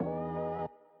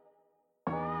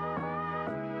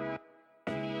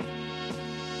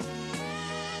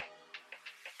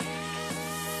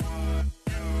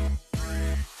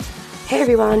Hey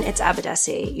everyone, it's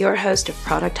Abadesi, your host of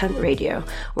Product Hunt Radio,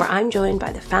 where I'm joined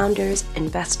by the founders,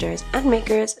 investors, and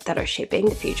makers that are shaping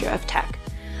the future of tech.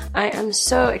 I am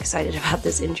so excited about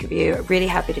this interview, really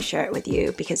happy to share it with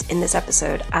you because in this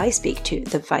episode, I speak to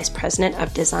the Vice President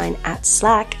of Design at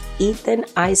Slack, Ethan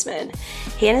Eisman.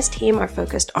 He and his team are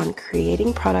focused on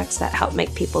creating products that help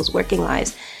make people's working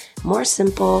lives more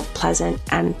simple, pleasant,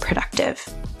 and productive.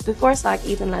 Before Slack,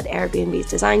 Ethan led Airbnb's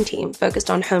design team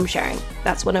focused on home sharing.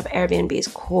 That's one of Airbnb's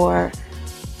core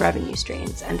revenue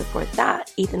streams. And before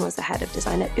that, Ethan was the head of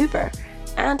design at Uber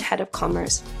and head of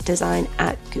commerce design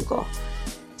at Google.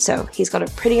 So he's got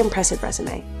a pretty impressive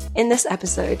resume. In this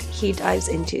episode, he dives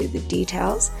into the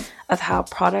details of how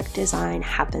product design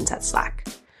happens at Slack,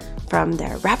 from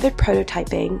their rapid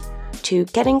prototyping to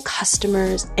getting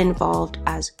customers involved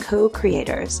as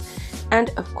co-creators, and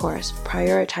of course,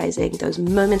 prioritizing those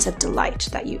moments of delight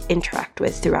that you interact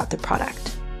with throughout the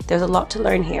product. There's a lot to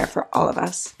learn here for all of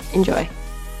us. Enjoy.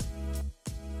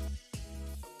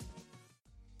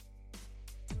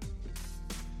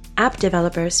 App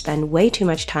developers spend way too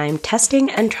much time testing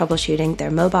and troubleshooting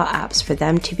their mobile apps for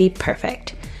them to be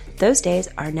perfect. Those days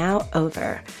are now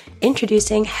over.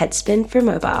 Introducing Headspin for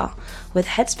mobile. With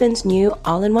Headspin's new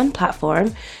all-in-one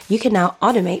platform, you can now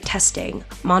automate testing,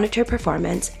 monitor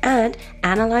performance, and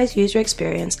analyze user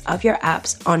experience of your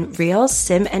apps on real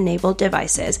SIM-enabled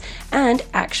devices and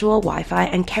actual Wi-Fi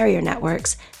and carrier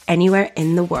networks anywhere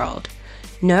in the world.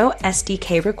 No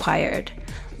SDK required.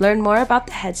 Learn more about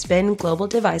the Headspin Global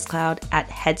Device Cloud at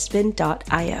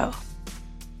headspin.io.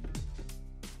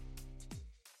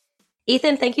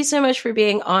 Ethan, thank you so much for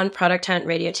being on Product Hunt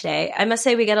Radio today. I must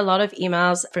say we get a lot of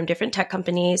emails from different tech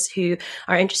companies who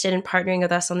are interested in partnering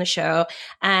with us on the show.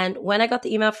 And when I got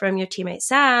the email from your teammate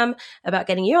Sam about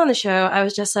getting you on the show, I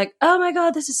was just like, oh my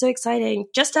God, this is so exciting.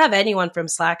 Just to have anyone from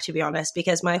Slack, to be honest,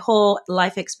 because my whole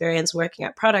life experience working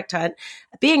at Product Hunt,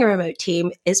 being a remote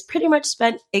team, is pretty much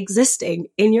spent existing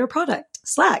in your product.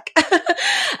 Slack.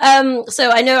 So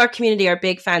I know our community are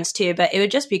big fans too, but it would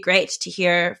just be great to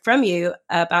hear from you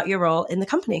about your role in the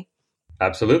company.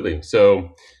 Absolutely.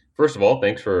 So first of all,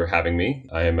 thanks for having me.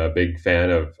 I am a big fan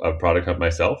of Product Hunt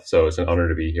myself, so it's an honor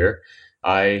to be here.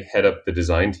 I head up the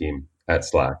design team at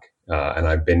Slack, and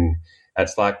I've been at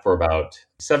Slack for about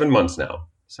 7 months now.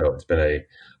 So it's been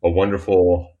a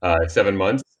wonderful 7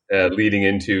 months leading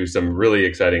into some really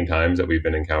exciting times that we've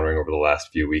been encountering over the last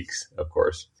few weeks, of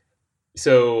course.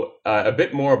 So a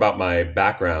bit more about my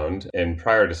background, and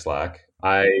prior to Slack,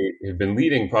 I have been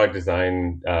leading product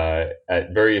design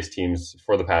at various teams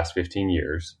for the past 15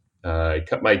 years. I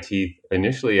cut my teeth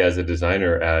initially as a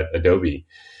designer at Adobe.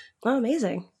 Oh,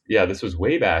 amazing. Yeah, this was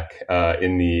way back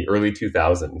in the early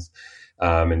 2000s.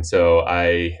 And so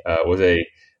I was a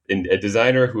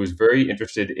designer who was very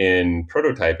interested in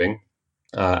prototyping.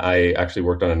 I actually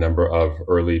worked on a number of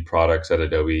early products at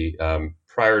Adobe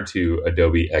prior to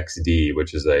Adobe XD,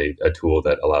 which is a tool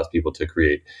that allows people to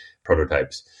create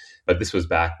prototypes. But this was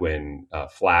back when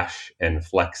Flash and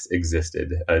Flex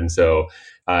existed. And so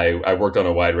I worked on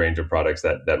a wide range of products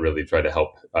that really try to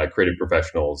help creative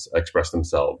professionals express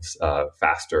themselves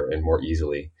faster and more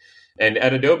easily. And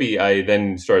at Adobe, I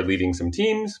then started leading some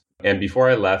teams. And before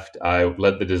I left, I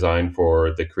led the design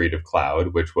for the Creative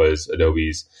Cloud, which was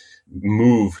Adobe's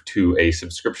move to a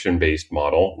subscription-based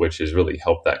model, which has really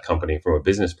helped that company from a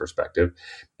business perspective.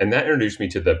 And that introduced me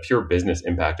to the pure business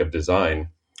impact of design,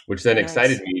 which then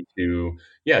excited me to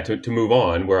move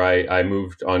on, where I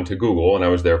moved on to Google, and I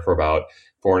was there for about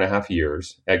 4.5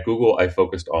 years. At Google, I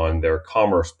focused on their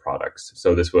commerce products.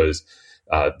 So this was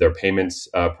their payments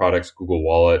products, Google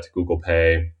Wallet, Google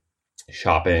Pay,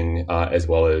 shopping, as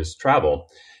well as travel.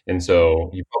 And so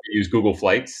you probably use Google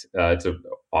Flights. It's an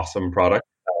awesome product.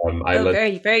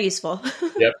 Very, very useful.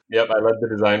 Yep. I led the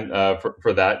design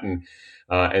for that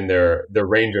and their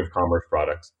range of commerce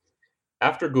products.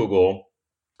 After Google,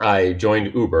 I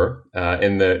joined Uber,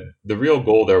 and the real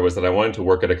goal there was that I wanted to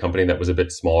work at a company that was a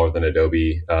bit smaller than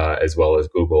Adobe, as well as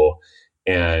Google,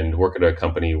 and work at a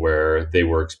company where they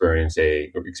were experiencing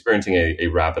a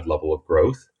rapid level of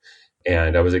growth.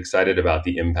 And I was excited about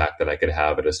the impact that I could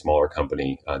have at a smaller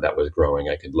company that was growing.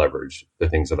 I could leverage the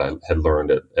things that I had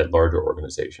learned at larger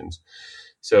organizations.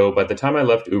 So by the time I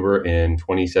left Uber in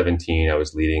 2017, I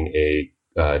was leading a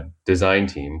design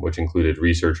team, which included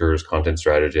researchers, content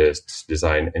strategists,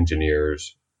 design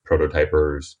engineers,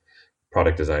 prototypers,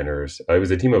 product designers. It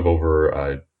was a team of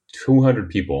over 200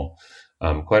 people,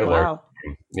 quite a large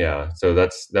team. Yeah, so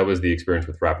that was the experience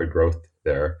with rapid growth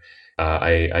there.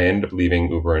 I ended up leaving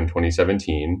Uber in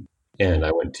 2017, and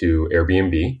I went to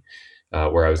Airbnb,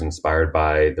 where I was inspired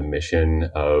by the mission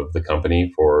of the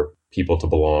company for people to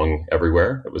belong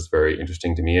everywhere. It was very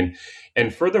interesting to me.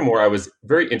 And furthermore, I was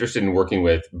very interested in working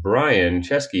with Brian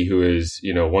Chesky, who is,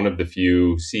 one of the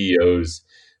few CEOs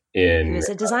He in was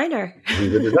a designer.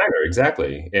 who's a designer,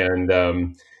 exactly.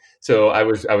 And so I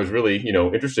was really,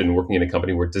 interested in working in a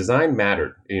company where design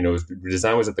mattered.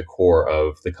 Design was at the core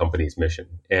of the company's mission.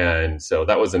 And so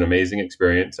that was an amazing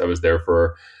experience. I was there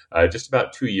for just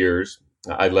about 2 years.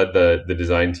 I led the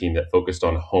design team that focused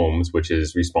on homes, which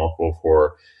is responsible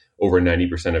for over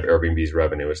 90% of Airbnb's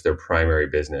revenue. It's their primary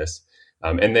business.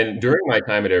 And then during my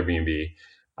time at Airbnb,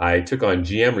 I took on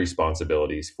GM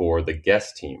responsibilities for the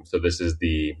guest team. So this is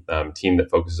the team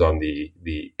that focuses on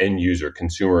the end user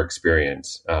consumer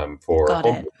experience for Got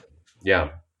home. it. Yeah.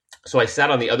 So I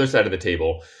sat on the other side of the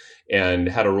table and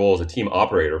had a role as a team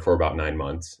operator for about 9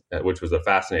 months, which was a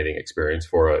fascinating experience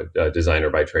for a designer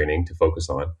by training to focus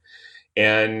on.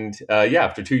 And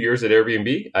after 2 years at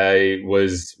Airbnb, I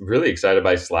was really excited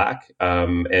by Slack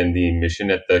and the mission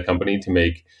at the company to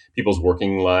make people's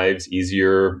working lives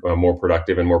easier, more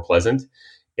productive, and more pleasant.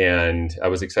 And I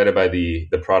was excited by the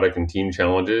product and team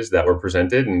challenges that were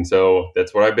presented. And so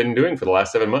that's what I've been doing for the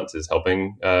last 7 months, is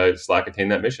helping Slack attain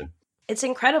that mission. It's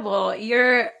incredible.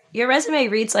 Your resume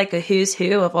reads like a who's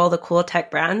who of all the cool tech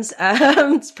brands.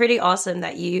 It's pretty awesome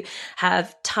that you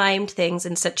have timed things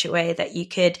in such a way that you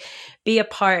could be a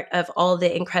part of all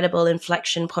the incredible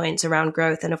inflection points around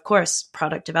growth and, of course,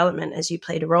 product development, as you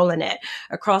played a role in it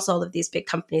across all of these big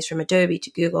companies, from Adobe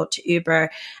to Google to Uber,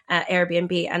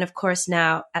 Airbnb, and of course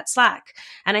now at Slack.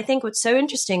 And I think what's so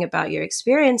interesting about your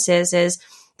experiences is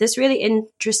this really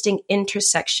interesting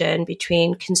intersection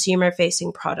between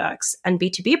consumer-facing products and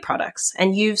B2B products.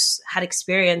 And you've had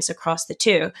experience across the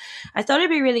two. I thought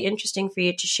it'd be really interesting for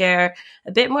you to share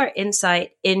a bit more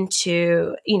insight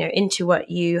into what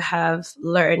you have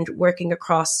learned working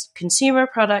across consumer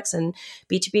products and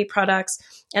B2B products,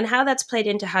 and how that's played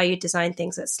into how you design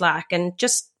things at Slack. And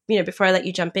just before I let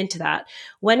you jump into that,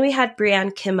 when we had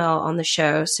Brianne Kimmel on the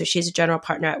show, so she's a general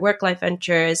partner at Work Life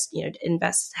Ventures,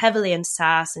 invests heavily in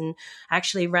SaaS and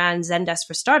actually ran Zendesk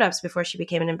for startups before she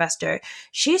became an investor.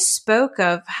 She spoke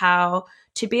of how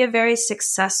to be a very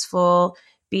successful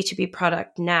B2B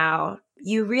product now,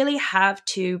 you really have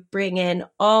to bring in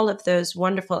all of those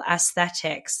wonderful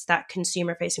aesthetics that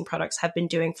consumer-facing products have been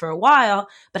doing for a while,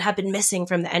 but have been missing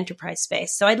from the enterprise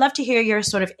space. So I'd love to hear your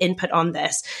sort of input on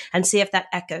this and see if that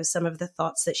echoes some of the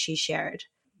thoughts that she shared.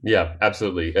 Yeah,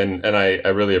 absolutely, and I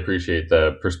really appreciate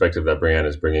the perspective that Brianne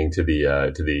is bringing to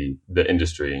the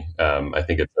industry. I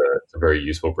think it's a very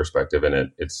useful perspective,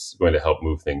 and it's going to help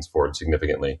move things forward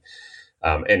significantly.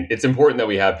 And it's important that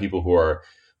we have people who are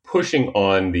pushing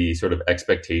on the sort of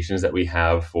expectations that we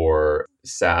have for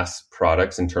SaaS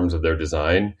products in terms of their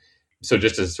design. So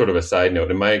just as sort of a side note,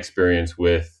 in my experience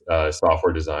with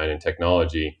software design and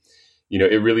technology,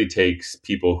 it really takes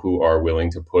people who are willing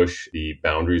to push the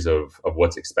boundaries of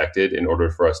what's expected in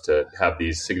order for us to have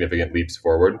these significant leaps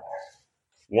forward.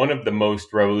 One of the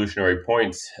most revolutionary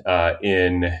points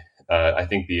in, I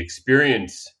think, the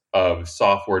experience of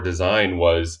software design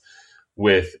was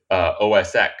with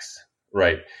OS X.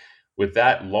 Right. With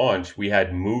that launch, we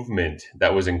had movement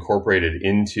that was incorporated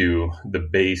into the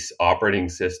base operating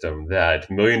system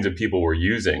that millions of people were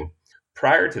using.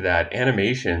 Prior to that,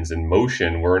 animations and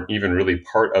motion weren't even really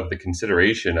part of the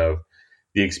consideration of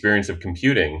the experience of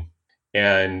computing.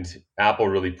 And Apple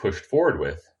really pushed forward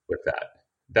with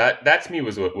that. That to me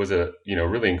was a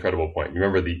really incredible point.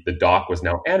 Remember, the dock was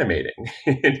now animating.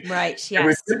 Right. Yes. It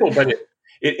was simple, but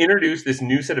it introduced this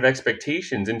new set of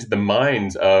expectations into the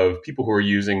minds of people who are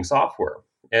using software.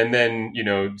 And then,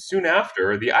 soon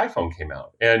after, the iPhone came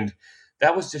out. And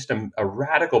that was just a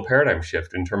radical paradigm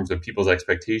shift in terms of people's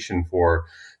expectation for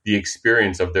the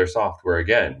experience of their software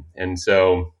again. And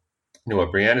so,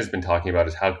 what Brianne has been talking about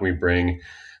is how can we bring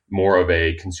more of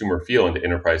a consumer feel into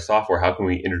enterprise software? How can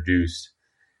we introduce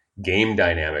game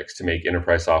dynamics to make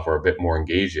enterprise software a bit more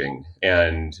engaging?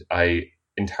 And I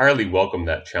entirely welcome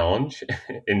that challenge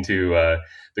into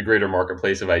the greater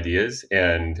marketplace of ideas.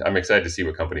 And I'm excited to see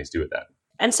what companies do with that.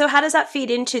 And so how does that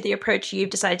feed into the approach you've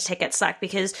decided to take at Slack?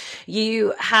 Because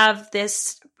you have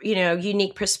this,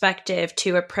 unique perspective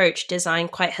to approach design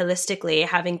quite holistically,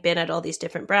 having been at all these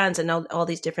different brands and all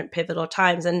these different pivotal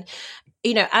times. And,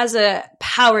 as a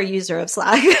power user of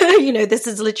Slack, this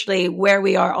is literally where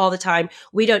we are all the time.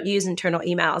 We don't use internal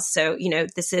emails. So,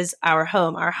 this is our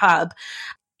home, our hub.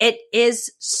 It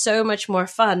is so much more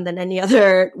fun than any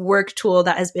other work tool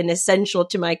that has been essential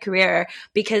to my career,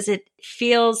 because it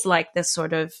feels like this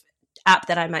sort of app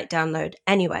that I might download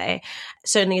anyway.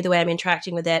 Certainly the way I'm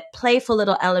interacting with it, playful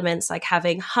little elements like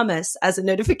having hummus as a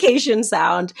notification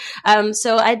sound.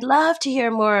 So I'd love to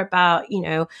hear more about,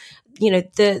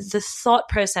 the thought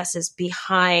processes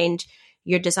behind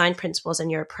your design principles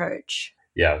and your approach.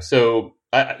 Yeah. So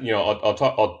I'll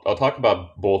talk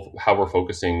about both how we're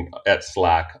focusing at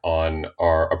Slack on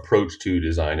our approach to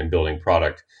design and building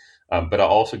product, but I'll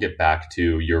also get back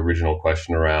to your original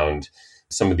question around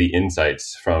some of the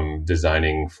insights from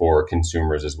designing for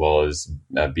consumers as well as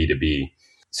B2B.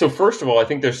 So first of all, I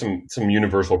think there's some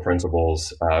universal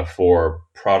principles for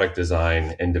product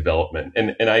design and development.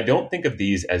 And I don't think of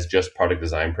these as just product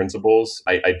design principles.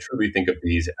 I truly think of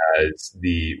these as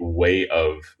the way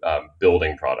of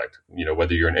building product.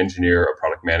 Whether you're an engineer, a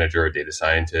product manager, a data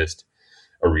scientist,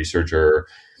 a researcher,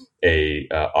 a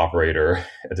operator,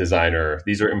 a designer,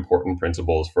 these are important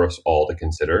principles for us all to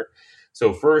consider.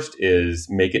 So first is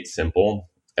make it simple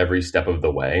every step of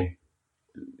the way.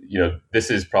 This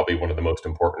is probably one of the most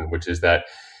important, which is that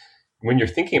when you're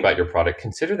thinking about your product,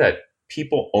 consider that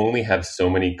people only have so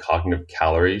many cognitive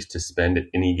calories to spend at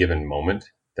any given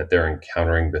moment that they're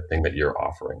encountering the thing that you're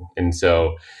offering. And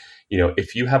so,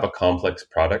 if you have a complex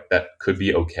product, that could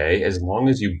be okay, as long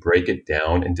as you break it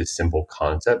down into simple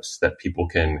concepts that people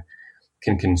can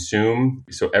consume.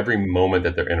 So every moment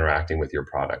that they're interacting with your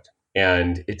product.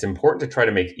 And it's important to try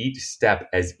to make each step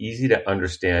as easy to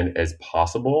understand as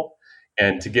possible.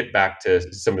 And to get back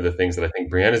to some of the things that I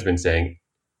think Brianna has been saying,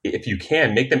 if you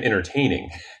can, make them entertaining,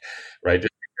 right?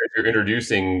 Just because you're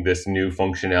introducing this new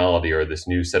functionality or this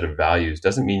new set of values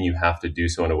doesn't mean you have to do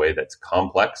so in a way that's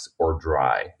complex or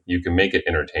dry. You can make it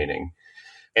entertaining.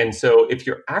 And so if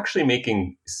you're actually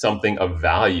making something of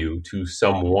value to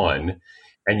someone,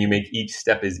 and you make each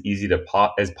step as easy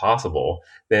as possible,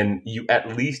 then you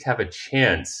at least have a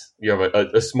chance, you have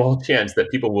a small chance that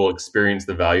people will experience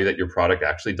the value that your product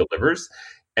actually delivers,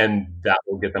 and that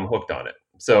will get them hooked on it.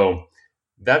 So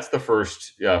that's the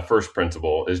first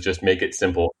principle, is just make it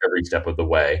simple every step of the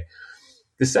way.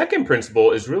 The second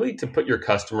principle is really to put your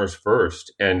customers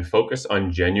first and focus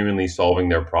on genuinely solving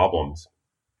their problems.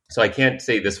 So I can't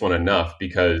say this one enough,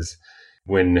 because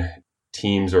when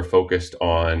teams are focused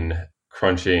on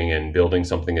crunching and building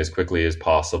something as quickly as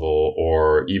possible,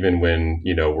 or even when,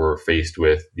 we're faced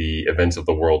with the events of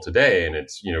the world today, and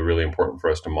it's, really important for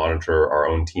us to monitor our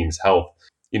own team's health.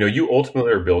 You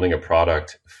ultimately are building a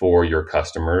product for your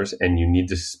customers, and you need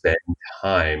to spend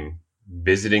time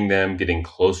visiting them, getting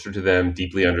closer to them,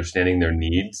 deeply understanding their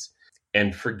needs,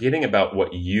 and forgetting about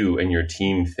what you and your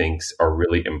team thinks are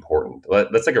really important.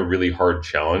 That's like a really hard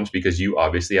challenge, because you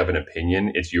obviously have an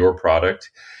opinion. It's your product.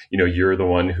 You're the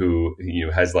one who,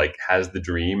 has the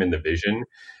dream and the vision.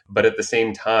 But at the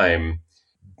same time,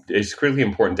 it's critically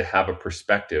important to have a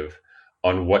perspective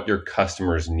on what your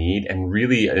customers need, and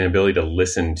really an ability to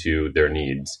listen to their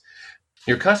needs.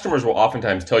 Your customers will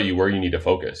oftentimes tell you where you need to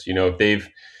focus. If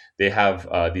they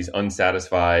have these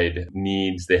unsatisfied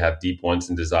needs, they have deep wants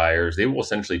and desires, they will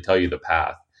essentially tell you the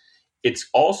path. It's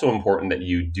also important that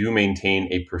you do maintain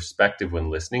a perspective when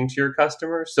listening to your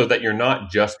customers, so that you're not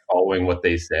just following what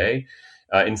they say.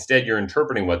 Instead, you're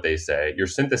interpreting what they say, you're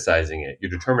synthesizing it,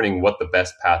 you're determining what the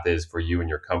best path is for you and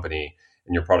your company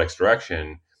and your product's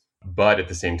direction. But at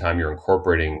the same time, you're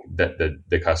incorporating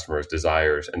the customer's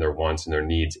desires and their wants and their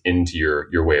needs into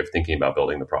your way of thinking about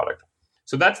building the product.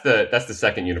 So that's the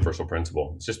second universal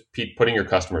principle. It's just putting your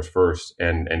customers first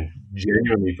and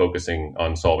genuinely focusing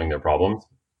on solving their problems.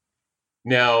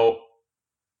 Now,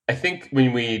 I think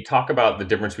when we talk about the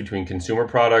difference between consumer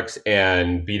products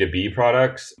and B2B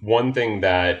products, one thing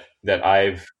that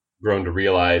I've grown to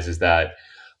realize is that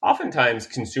oftentimes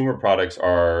consumer products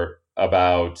are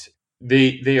about,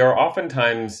 they are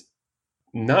oftentimes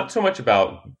not so much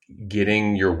about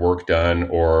getting your work done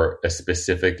or a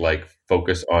specific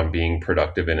focus on being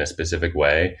productive in a specific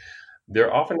way.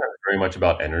 They're often very much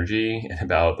about energy and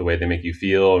about the way they make you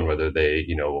feel, and whether they,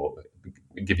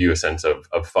 give you a sense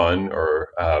of fun or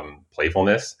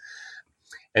playfulness.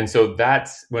 And so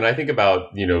that's when I think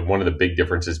about, one of the big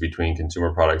differences between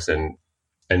consumer products and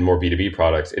more B2B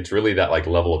products, it's really that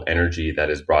level of energy that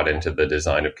is brought into the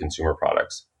design of consumer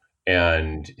products.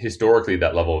 And historically,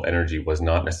 that level of energy was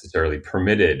not necessarily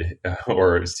permitted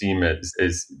or seen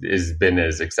as been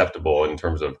as acceptable in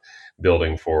terms of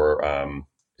building for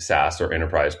SaaS or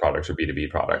enterprise products or B2B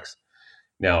products.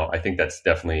 Now, I think that's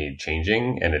definitely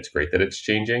changing, and it's great that it's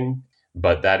changing,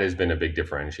 but that has been a big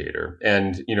differentiator.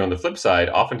 And, on the flip side,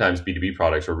 oftentimes B2B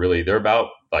products are really, they're about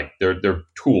they're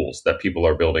tools that people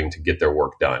are building to get their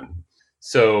work done.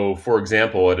 So, for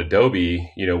example, at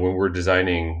Adobe, when we're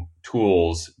designing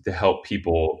tools to help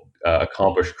people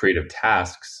accomplish creative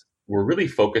tasks, we're really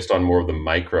focused on more of the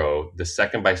micro, the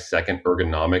second by second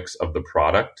ergonomics of the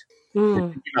product. We're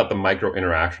Mm. thinking about the micro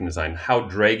interaction design, how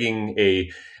dragging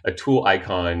a tool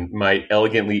icon might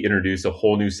elegantly introduce a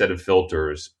whole new set of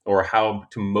filters, or how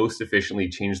to most efficiently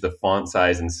change the font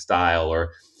size and style,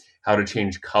 or how to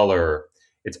change color.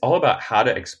 It's all about how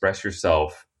to express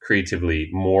yourself creatively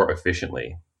more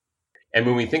efficiently. And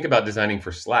when we think about designing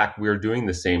for Slack, we're doing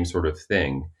the same sort of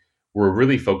thing. We're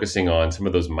really focusing on some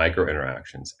of those micro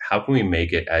interactions. How can we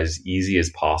make it as easy as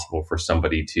possible for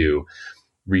somebody to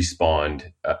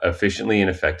respond efficiently and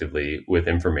effectively with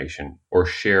information, or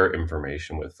share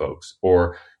information with folks,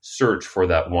 or search for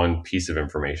that one piece of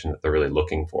information that they're really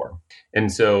looking for?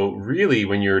 And so really,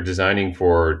 when you're designing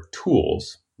for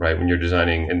tools, right, when you're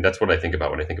designing, and that's what I think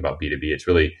about when I think about B2B, it's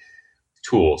really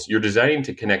tools. You're designing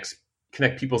to connect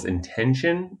people's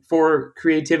intention for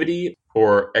creativity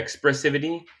or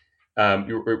expressivity.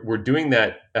 We're doing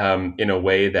that in a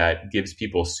way that gives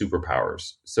people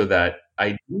superpowers, so that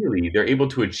ideally they're able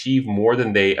to achieve more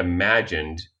than they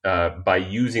imagined by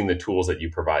using the tools that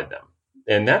you provide them.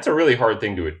 And that's a really hard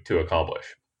thing to accomplish.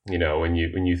 When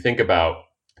you think about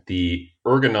the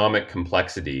ergonomic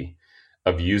complexity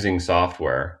of using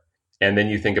software, and then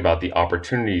you think about the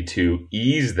opportunity to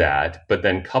ease that, but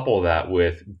then couple that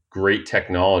with great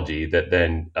technology that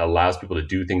then allows people to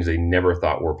do things they never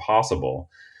thought were possible.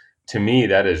 To me,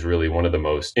 that is really one of the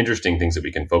most interesting things that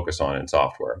we can focus on in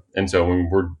software. And so when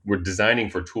we're designing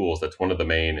for tools, that's one of the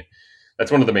main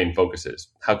focuses.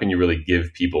 How can you really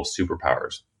give people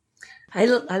superpowers? I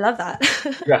love that.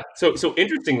 Yeah. So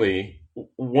interestingly,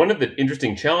 one of the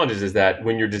interesting challenges is that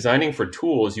when you're designing for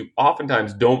tools, you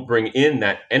oftentimes don't bring in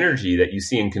that energy that you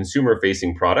see in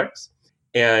consumer-facing products.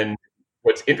 And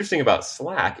what's interesting about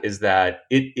Slack is that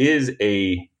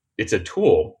it's a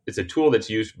tool. It's a tool that's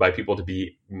used by people to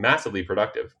be massively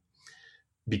productive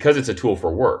because it's a tool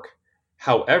for work.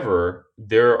 However,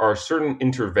 there are certain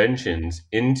interventions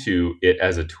into it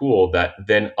as a tool that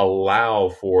then allow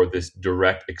for this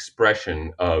direct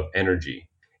expression of energy.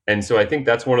 And so I think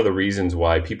that's one of the reasons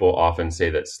why people often say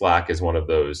that Slack is one of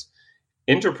those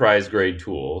enterprise grade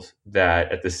tools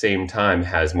that at the same time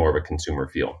has more of a consumer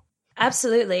feel.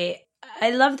 Absolutely.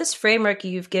 I love this framework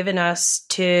you've given us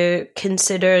to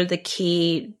consider the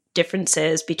key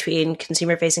differences between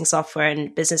consumer facing software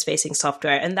and business facing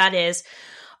software. And that is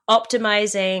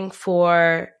optimizing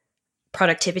for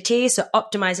productivity. So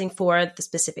optimizing for the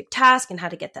specific task and how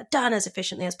to get that done as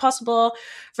efficiently as possible,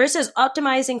 versus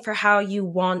optimizing for how you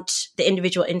want the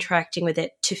individual interacting with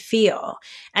it to feel.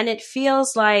 And it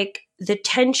feels like the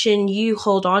tension you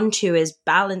hold on to is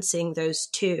balancing those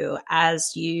two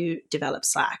as you develop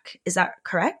Slack. Is that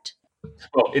correct?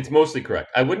 Well, it's mostly correct.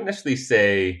 I wouldn't necessarily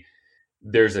say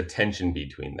there's a tension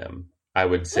between them. I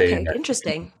would say Okay, that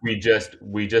interesting. we just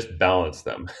balance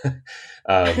them.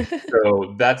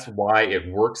 So that's why it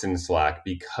works in Slack,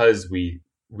 because we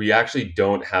actually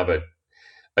don't have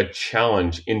a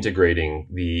challenge integrating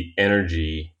the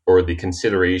energy or the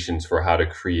considerations for how to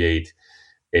create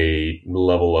a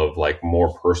level of like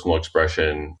more personal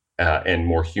expression and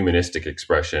more humanistic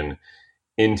expression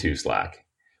into Slack.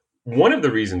 One of the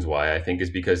reasons why I think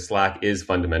is because Slack is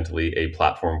fundamentally a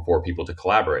platform for people to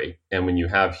collaborate. And when you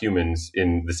have humans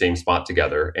in the same spot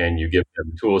together and you give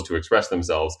them tools to express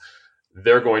themselves,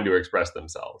 they're going to express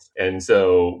themselves. And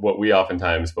so what we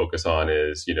oftentimes focus on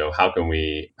is, how can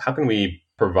we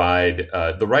provide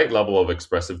the right level of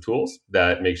expressive tools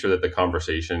that make sure that the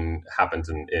conversation happens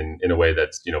in a way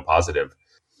that's, positive.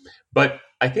 But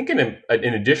I think an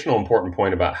additional important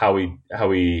point about how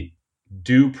we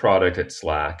do product at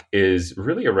Slack is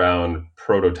really around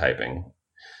prototyping.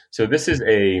 So this is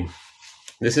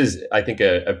I think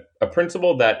a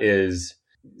principle that is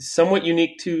somewhat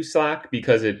unique to Slack,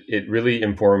 because it really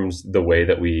informs the way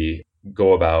that we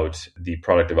go about the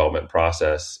product development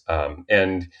process.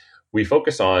 And we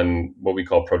focus on what we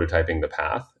call prototyping the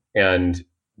path. And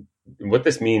what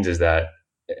this means is that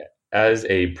as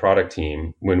a product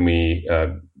team, when we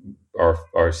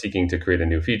are seeking to create a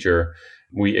new feature,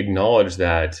 we acknowledge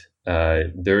that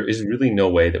there is really no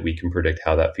way that we can predict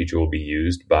how that feature will be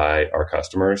used by our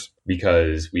customers,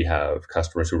 because we have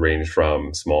customers who range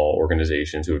from small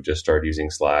organizations who have just started using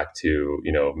Slack to,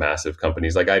 massive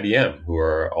companies like IBM who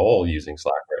are all using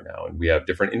Slack right now. And we have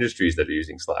different industries that are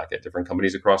using Slack at different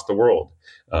companies across the world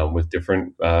with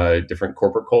different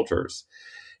corporate cultures.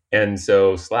 And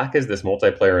so Slack is this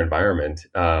multiplayer environment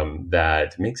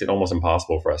that makes it almost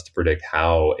impossible for us to predict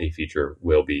how a feature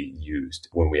will be used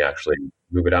when we actually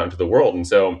move it out into the world. And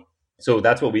so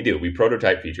that's what we do. We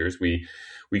prototype features. We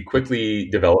quickly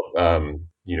develop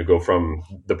go from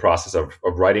the process of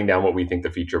writing down what we think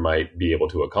the feature might be able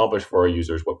to accomplish for our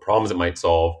users, what problems it might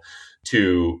solve,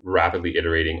 to rapidly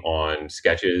iterating on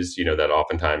sketches, that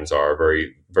oftentimes are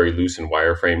very, very loose and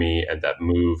wireframey and that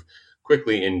move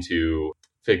quickly into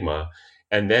Figma.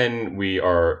 And then we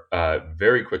are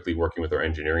very quickly working with our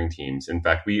engineering teams. In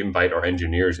fact, we invite our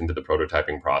engineers into the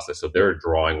prototyping process. So they're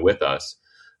drawing with us,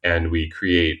 and we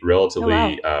create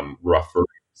relatively rough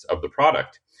versions of the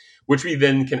product, which we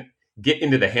then can get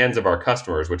into the hands of our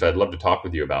customers, which I'd love to talk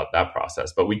with you about that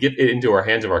process. But we get it into our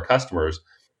hands of our customers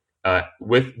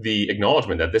with the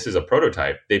acknowledgement that this is a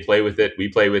prototype. They play with it. We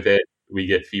play with it. We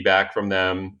get feedback from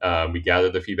them. We gather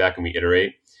the feedback and we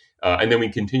iterate. And then we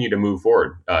continue to move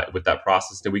forward with that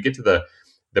process until we get to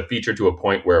the feature to a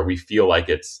point where we feel like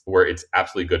it's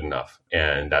absolutely good enough.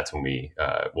 And that's when we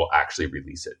will actually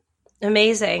release it.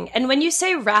 Amazing. And when you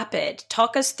say rapid,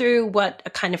 talk us through what a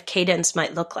kind of cadence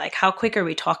might look like. How quick are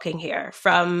we talking here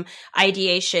from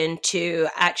ideation to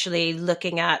actually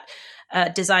looking at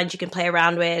designs you can play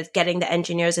around with, getting the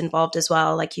engineers involved as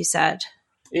well, like you said?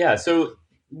 Yeah, so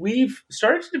we've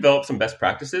started to develop some best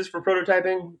practices for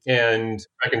prototyping, and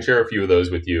I can share a few of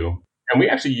those with you. And we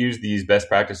actually use these best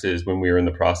practices when we were in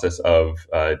the process of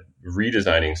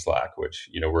redesigning Slack, which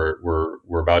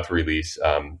we're about to release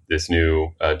this new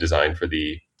design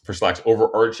for Slack's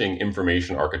overarching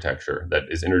information architecture that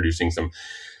is introducing some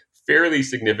fairly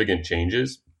significant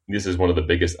changes. This is one of the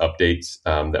biggest updates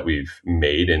that we've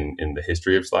made in the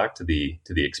history of Slack to the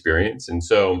experience, and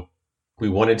so we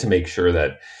wanted to make sure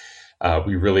that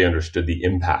we really understood the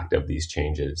impact of these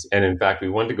changes. And in fact, we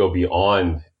wanted to go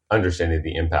beyond understanding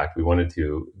the impact. We wanted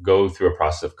to go through a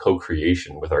process of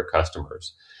co-creation with our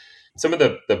customers. Some of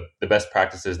the best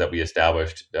practices that we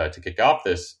established to kick off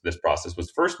this process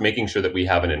was first making sure that we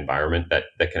have an environment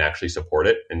that can actually support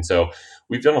it. And so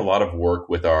we've done a lot of work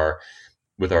with our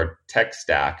tech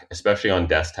stack, especially on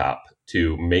desktop,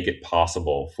 to make it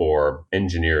possible for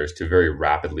engineers to very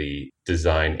rapidly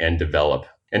design and develop.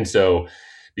 And so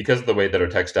because of the way that our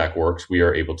tech stack works, we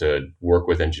are able to work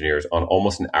with engineers on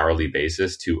almost an hourly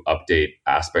basis to update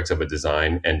aspects of a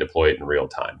design and deploy it in real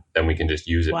time. Then we can just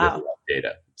use it with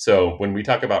data. So when we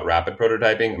talk about rapid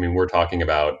prototyping, we're talking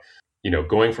about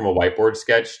going from a whiteboard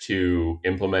sketch to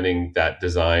implementing that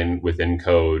design within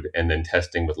code and then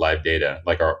testing with live data,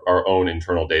 like our own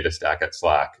internal data stack at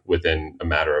Slack, within a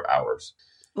matter of hours.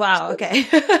 Wow. So, okay.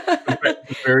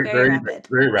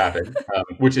 very rapid,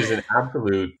 which is an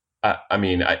absolute,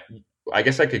 I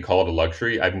guess I could call it a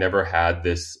luxury. I've never had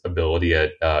this ability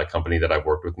at a company that I've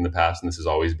worked with in the past. And this has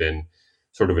always been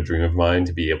sort of a dream of mine,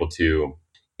 to be able to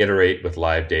iterate with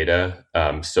live data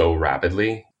so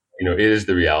rapidly. It is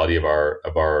the reality of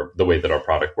the way that our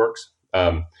product works.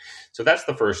 So that's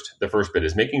the first bit,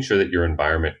 is making sure that your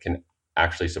environment can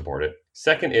actually support it.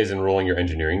 Second is enrolling your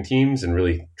engineering teams and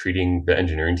really treating the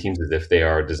engineering teams as if they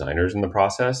are designers in the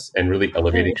process, and really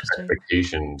elevating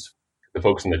expectations for the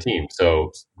folks in the team.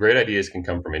 So great ideas can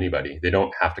come from anybody. They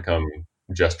don't have to come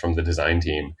just from the design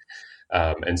team.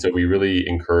 And so we really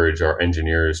encourage our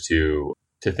engineers to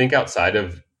think outside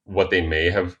of what they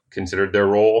may have considered their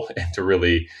role, and to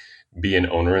really be an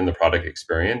owner in the product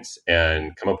experience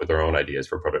and come up with their own ideas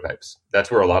for prototypes.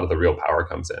 That's where a lot of the real power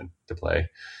comes in to play.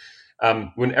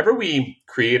 Whenever we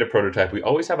create a prototype, we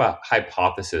always have a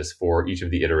hypothesis for each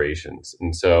of the iterations.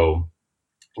 And so,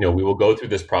 we will go through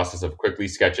this process of quickly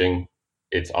sketching.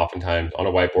 It's oftentimes on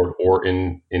a whiteboard or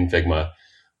in Figma.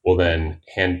 We'll then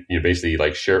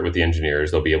basically share it with the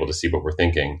engineers. They'll be able to see what we're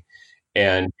thinking.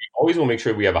 And we always will make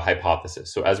sure we have a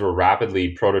hypothesis. So as we're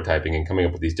rapidly prototyping and coming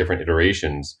up with these different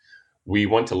iterations, we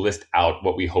want to list out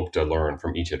what we hope to learn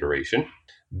from each iteration.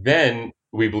 Then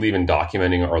we believe in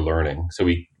documenting our learning. So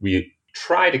we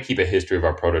try to keep a history of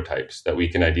our prototypes that we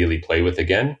can ideally play with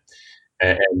again.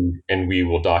 And we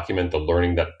will document the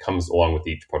learning that comes along with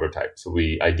each prototype. So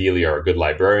we ideally are good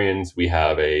librarians. We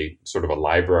have a sort of a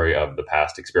library of the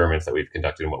past experiments that we've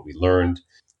conducted and what we learned.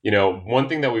 One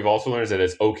thing that we've also learned is that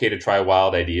it's okay to try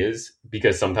wild ideas,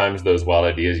 because sometimes those wild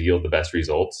ideas yield the best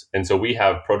results. And so we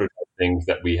have prototype things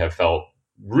that we have felt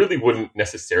really wouldn't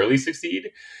necessarily succeed,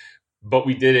 but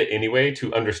we did it anyway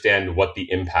to understand what the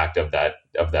impact of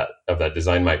that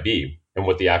design might be and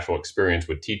what the actual experience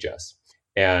would teach us.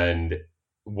 And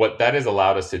what that has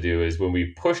allowed us to do is, when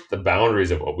we push the boundaries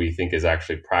of what we think is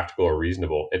actually practical or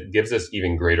reasonable, it gives us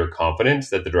even greater confidence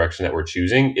that the direction that we're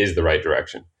choosing is the right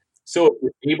direction. So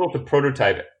if you're able to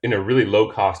prototype in a really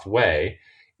low-cost way,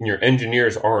 and your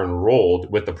engineers are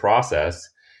enrolled with the process,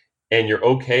 and you're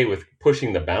okay with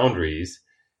pushing the boundaries,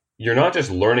 you're not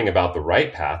just learning about the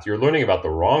right path, you're learning about the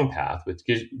wrong path, which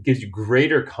gives you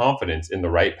greater confidence in the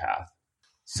right path.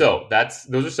 So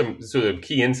those are some sort of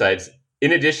key insights.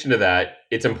 In addition to that,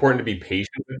 it's important to be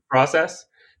patient with the process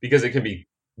because it can be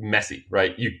messy,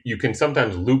 right? You can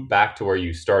sometimes loop back to where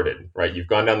you started, right? You've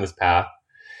gone down this path,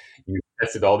 you've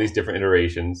tested all these different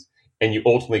iterations, and you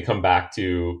ultimately come back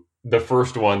to the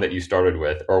first one that you started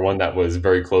with, or one that was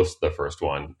very close to the first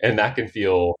one, and that can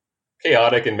feel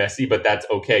chaotic and messy, but that's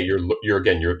okay. You're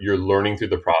learning through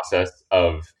the process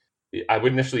of, I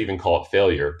wouldn't necessarily even call it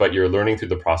failure, but you're learning through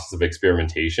the process of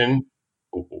experimentation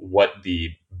what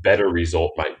the better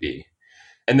result might be.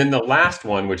 And then the last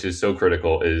one, which is so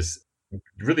critical, is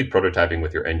really prototyping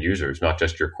with your end users, not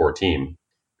just your core team.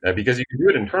 Because you can do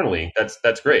it internally,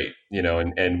 that's great,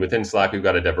 and within Slack, we've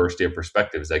got a diversity of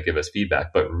perspectives that give us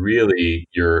feedback. But really,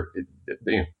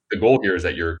 the goal here is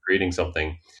that you're creating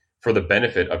something for the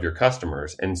benefit of your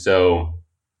customers. And so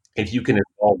if you can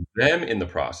involve them in the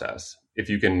process, if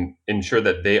you can ensure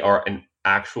that they are an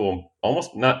actual,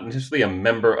 almost not necessarily a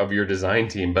member of your design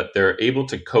team, but they're able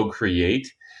to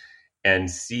co-create and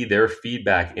see their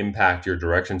feedback impact your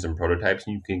directions and prototypes,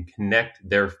 and you can connect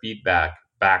their feedback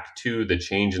back to the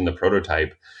change in the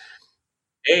prototype,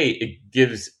 it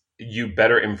gives you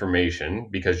better information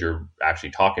because you're actually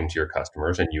talking to your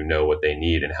customers and you know what they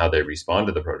need and how they respond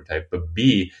to the prototype. But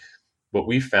B, what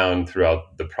we found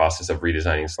throughout the process of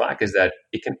redesigning Slack is that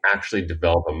it can actually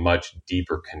develop a much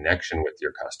deeper connection with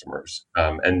your customers.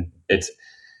 And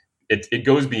it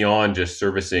goes beyond just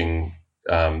servicing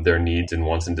their needs and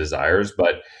wants and desires,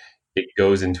 but it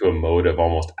goes into a mode of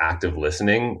almost active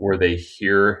listening where they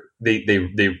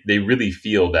really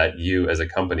feel that you as a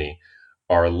company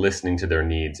are listening to their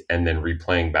needs and then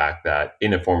replaying back that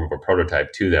in a form of a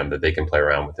prototype to them that they can play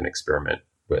around with and experiment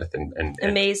with. And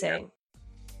amazing.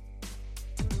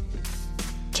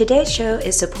 Today's show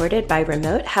is supported by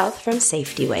Remote Health from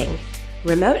SafetyWing.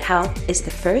 Remote Health is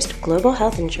the first global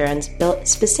health insurance built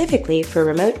specifically for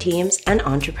remote teams and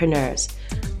entrepreneurs.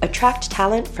 Attract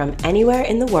talent from anywhere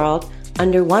in the world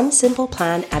under one simple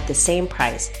plan at the same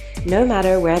price, no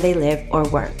matter where they live or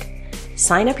work.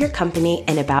 Sign up your company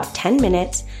in about 10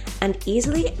 minutes and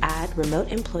easily add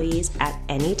remote employees at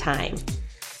any time.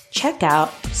 Check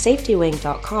out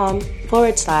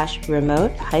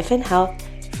safetywing.com/remote-health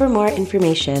for more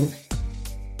information.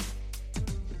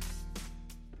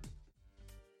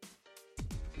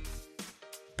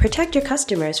 Protect your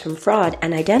customers from fraud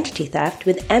and identity theft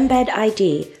with Embed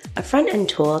ID, a front-end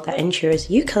tool that ensures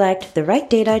you collect the right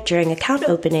data during account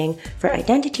opening for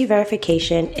identity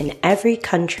verification in every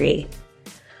country.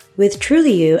 With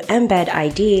TrulyU Embed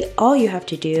ID, all you have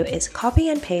to do is copy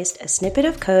and paste a snippet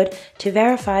of code to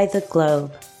verify the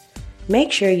globe.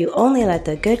 Make sure you only let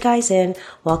the good guys in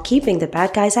while keeping the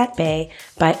bad guys at bay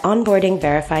by onboarding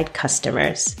verified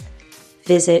customers.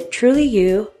 Visit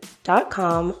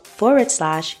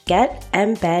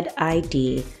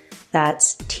truliu.com/get-embed-ID.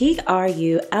 That's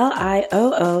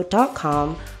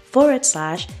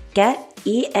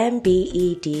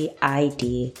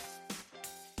truliu.com/get-embed-ID.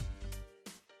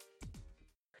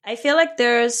 I feel like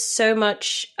there's so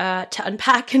much to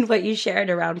unpack in what you shared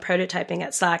around prototyping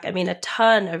at Slack. I mean, a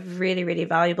ton of really, really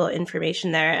valuable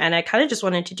information there. And I kind of just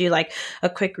wanted to do like a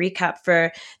quick recap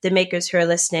for the makers who are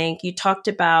listening. You talked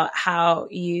about how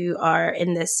you are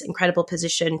in this incredible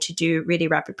position to do really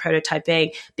rapid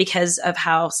prototyping because of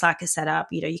how Slack is set up.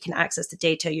 You can access the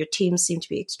data. Your teams seem to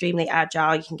be extremely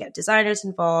agile. You can get designers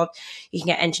involved. You can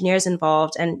get engineers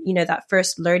involved. And, that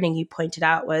first learning you pointed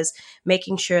out was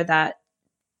making sure that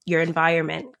your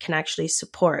environment can actually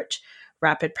support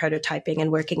rapid prototyping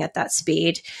and working at that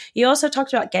speed. You also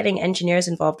talked about getting engineers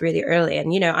involved really early.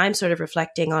 And, I'm sort of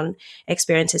reflecting on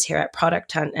experiences here at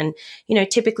Product Hunt. And,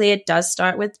 typically it does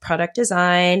start with product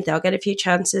design. They'll get a few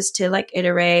chances to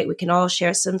iterate. We can all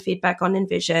share some feedback on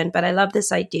InVision. But I love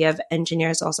this idea of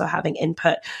engineers also having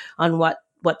input on what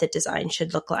the design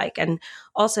should look like. And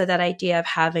also that idea of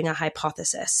having a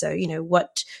hypothesis. So,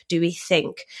 what do we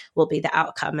think will be the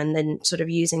outcome? And then sort of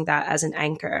using that as an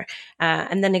anchor.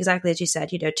 And then exactly as you said,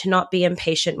 to not be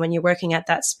impatient when you're working at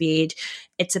that speed.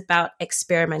 It's about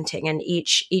experimenting, and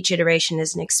each iteration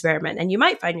is an experiment. And you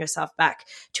might find yourself back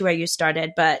to where you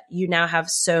started, but you now have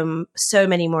so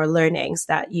many more learnings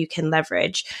that you can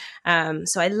leverage.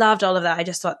 So I loved all of that. I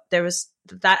just thought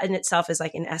that in itself is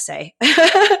like an essay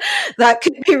that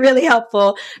could be really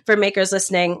helpful for makers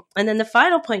listening. And then the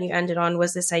final point you ended on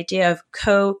was this idea of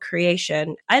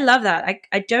co-creation. I love that.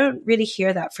 I don't really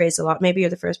hear that phrase a lot. Maybe you're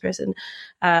the first person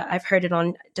I've heard it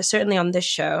on, certainly on this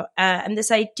show. And this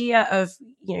idea of,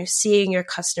 seeing your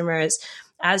customers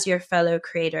as your fellow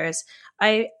creators.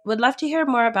 I would love to hear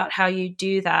more about how you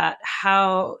do that,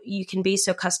 how you can be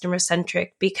so customer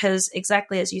centric, because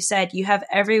exactly as you said, you have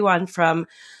everyone from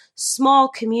small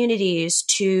communities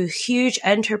to huge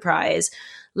enterprise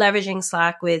leveraging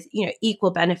Slack with,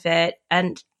 equal benefit?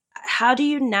 And how do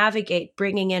you navigate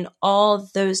bringing in all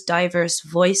those diverse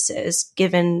voices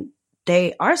given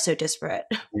they are so disparate?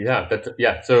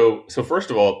 Yeah. So first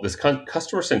of all, this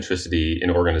customer centricity in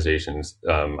organizations,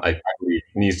 I believe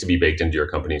needs to be baked into your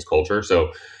company's culture.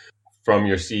 So from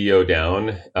your CEO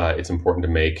down, it's important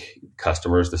to make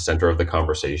customers the center of the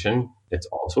conversation. It's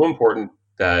also important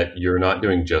that you're not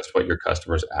doing just what your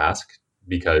customers ask,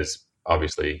 because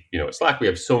obviously, at Slack, we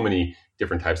have so many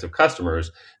different types of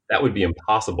customers that would be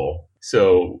impossible.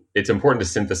 So it's important to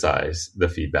synthesize the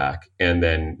feedback and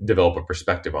then develop a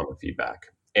perspective on the feedback.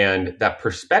 And that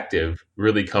perspective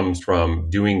really comes from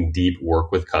doing deep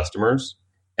work with customers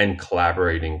and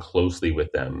collaborating closely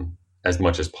with them as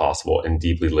much as possible and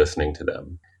deeply listening to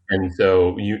them. And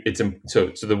so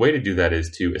so the way to do that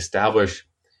is to establish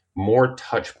more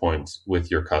touch points with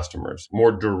your customers,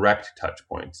 more direct touch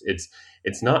points.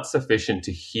 It's not sufficient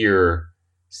to hear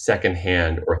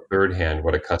secondhand or third hand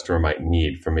what a customer might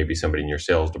need from maybe somebody in your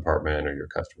sales department or your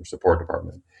customer support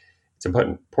department. It's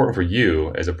important for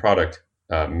you as a product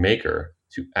maker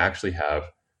to actually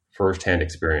have firsthand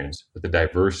experience with the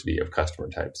diversity of customer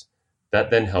types.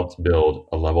 That then helps build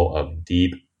a level of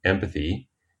deep empathy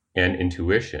and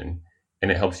intuition,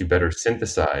 and it helps you better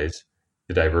synthesize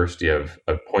the diversity of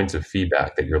points of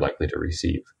feedback that you're likely to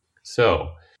receive. So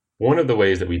one of the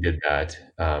ways that we did that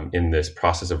in this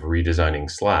process of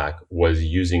redesigning Slack was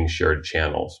using shared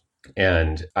channels.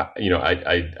 And,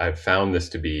 I found this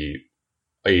to be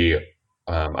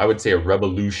I would say a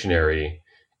revolutionary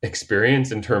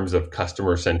experience in terms of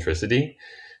customer centricity.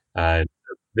 And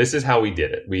this is how we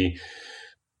did it.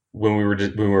 When we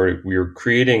were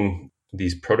creating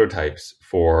these prototypes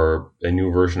for a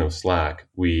new version of Slack,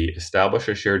 we established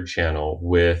a shared channel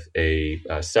with a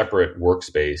separate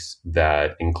workspace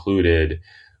that included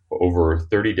over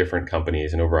 30 different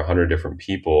companies and over 100 different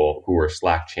people who were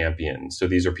Slack champions. So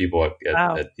these are people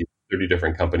at these 30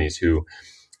 different companies who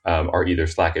are either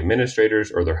Slack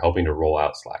administrators or they're helping to roll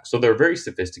out Slack. So they're very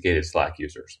sophisticated Slack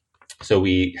users. So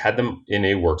we had them in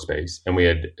a workspace, and we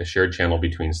had a shared channel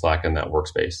between Slack and that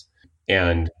workspace.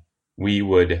 And we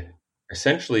would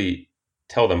essentially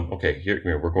tell them, okay, here,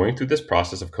 we're going through this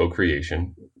process of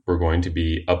co-creation. We're going to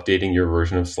be updating your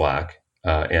version of Slack,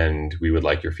 and we would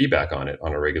like your feedback on it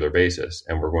on a regular basis.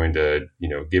 And we're going to,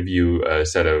 give you a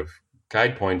set of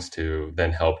guide points to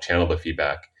then help channel the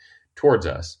feedback towards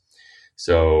us.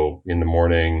 So in the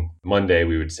morning, Monday,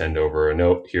 we would send over a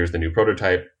note. Here's the new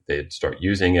prototype. They'd start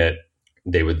using it.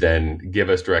 They would then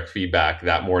give us direct feedback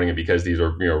that morning. And because these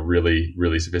are, really,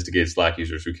 really sophisticated Slack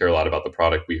users who care a lot about the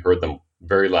product, we heard them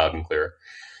very loud and clear.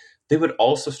 They would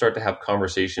also start to have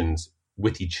conversations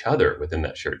with each other within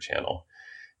that shared channel.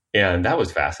 And that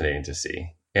was fascinating to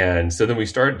see. And so then we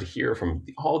started to hear from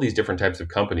all these different types of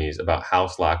companies about how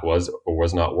Slack was or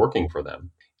was not working for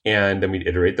them. And then we'd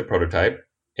iterate the prototype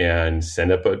and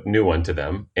send up a new one to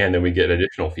them. And then we get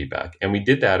additional feedback. And we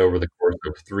did that over the course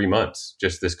of 3 months,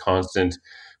 just this constant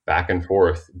back and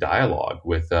forth dialogue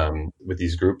with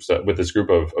these groups, with this group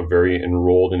of very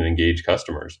enrolled and engaged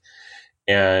customers.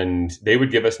 And they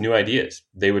would give us new ideas.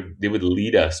 They would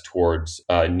lead us towards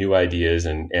new ideas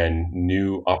and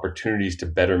new opportunities to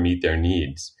better meet their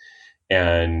needs.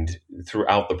 And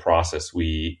throughout the process,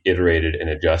 we iterated and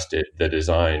adjusted the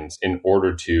designs in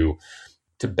order to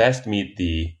best meet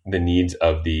the needs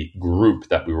of the group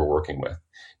that we were working with.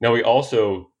 Now, we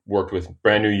also worked with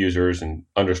brand new users and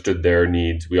understood their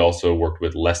needs. We also worked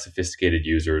with less sophisticated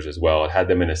users as well and had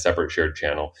them in a separate shared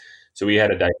channel. So we had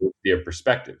a diversity of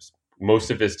perspectives, most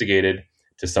sophisticated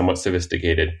to somewhat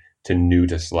sophisticated to new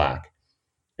to Slack.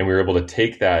 And we were able to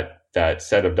take that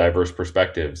set of diverse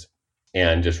perspectives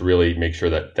and just really make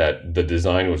sure that the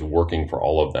design was working for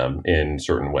all of them in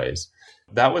certain ways.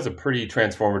 That was a pretty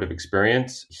transformative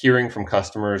experience, hearing from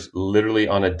customers literally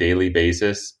on a daily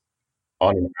basis,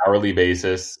 on an hourly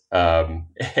basis,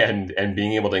 and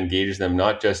being able to engage them,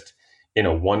 not just in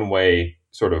a one-way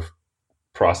sort of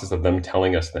process of them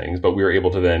telling us things, but we were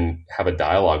able to then have a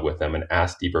dialogue with them and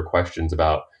ask deeper questions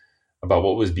about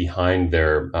what was behind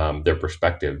their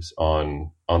perspectives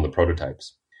on the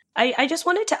prototypes. I just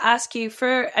wanted to ask you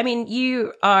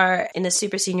you are in a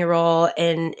super senior role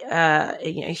in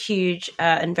a huge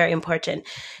and very important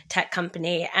tech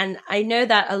company. And I know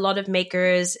that a lot of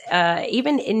makers,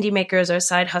 even indie makers or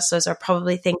side hustlers, are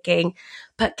probably thinking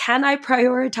but can I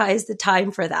prioritize the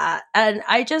time for that? And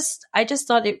I just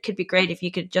thought it could be great if you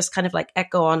could just kind of like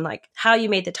echo on like how you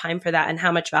made the time for that and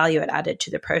how much value it added to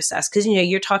the process. Cause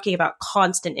you're talking about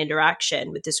constant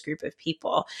interaction with this group of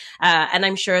people. And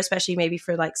I'm sure, especially maybe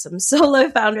for like some solo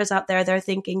founders out there, they're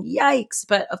thinking, yikes.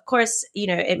 But of course,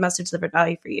 it must have delivered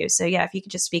value for you. So yeah, if you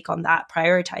could just speak on that,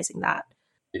 prioritizing that.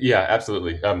 Yeah,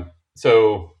 absolutely.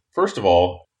 So first of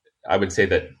all, I would say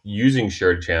that using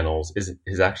shared channels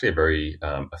is actually a very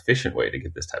efficient way to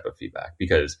get this type of feedback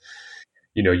because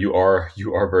you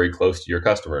are very close to your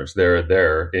customers. They're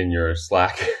there in your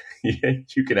Slack.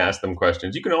 You can ask them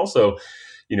questions. You can also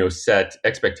set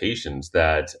expectations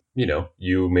that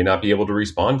you may not be able to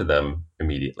respond to them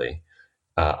immediately.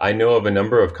 I know of a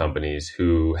number of companies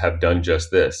who have done just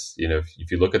this.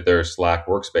 If you look at their Slack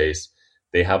workspace,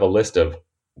 they have a list of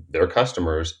their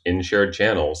customers in shared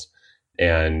channels,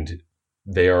 and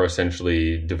they are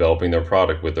essentially developing their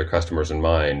product with their customers in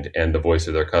mind, and the voice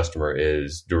of their customer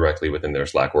is directly within their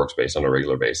Slack workspace on a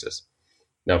regular basis.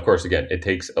 Now, of course, again, it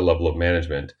takes a level of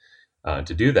management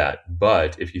to do that.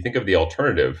 But if you think of the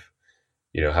alternative,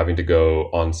 having to go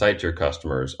on site to your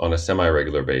customers on a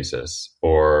semi-regular basis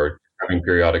or having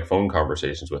periodic phone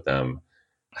conversations with them,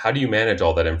 how do you manage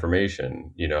all that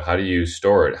information? How do you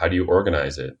store it? How do you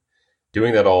organize it?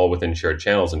 Doing that all within shared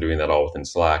channels and doing that all within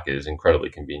Slack is incredibly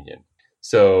convenient.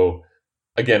 So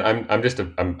again, I'm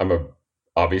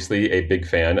obviously a big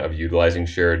fan of utilizing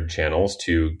shared channels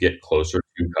to get closer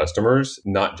to customers,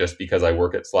 not just because I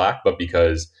work at Slack, but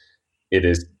because it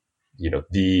is,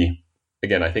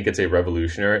 again, I think it's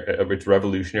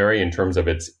revolutionary in terms of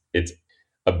its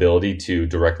ability to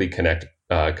directly connect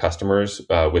customers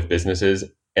with businesses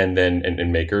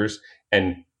and makers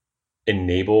and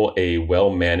enable a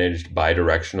well-managed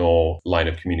bidirectional line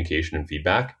of communication and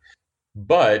feedback.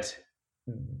 But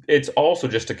it's also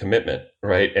just a commitment,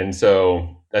 right? And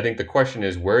so I think the question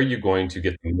is, where are you going to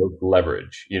get the most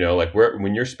leverage?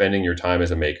 When you're spending your time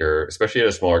as a maker, especially at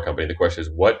a smaller company, the question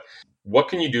is, what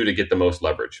can you do to get the most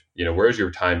leverage? Where is your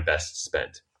time best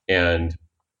spent? And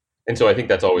so I think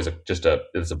that's always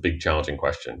it's a big challenging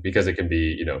question because it can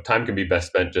be, time can be best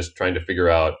spent just trying to figure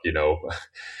out,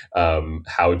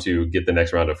 how to get the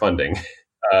next round of funding.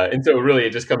 And so really it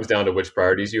just comes down to which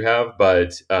priorities you have.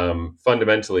 But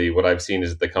fundamentally, what I've seen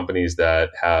is the companies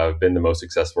that have been the most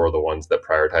successful are the ones that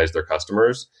prioritize their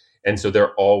customers. And so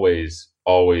they're always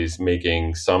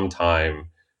making some time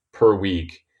per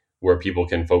week where people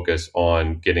can focus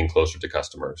on getting closer to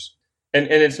customers. And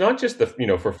it's not just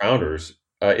for founders.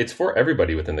 It's for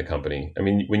everybody within the company. I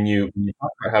mean, when you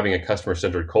talk about having a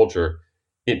customer-centered culture,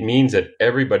 it means that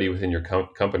everybody within your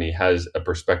company has a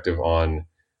perspective on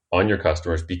your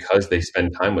customers because they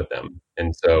spend time with them.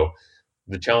 And so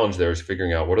the challenge there is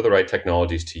figuring out what are the right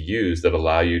technologies to use that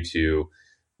allow you to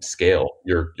scale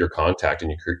your contact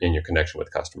and your connection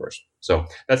with customers. So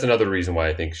that's another reason why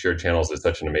I think shared channels is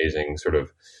such an amazing sort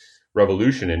of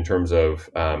revolution in terms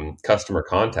of customer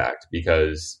contact,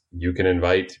 because you can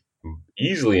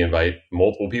easily invite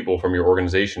multiple people from your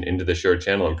organization into the shared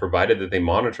channel, and provided that they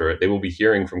monitor it, they will be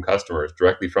hearing from customers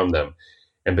directly from them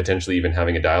and potentially even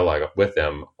having a dialogue with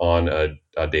them on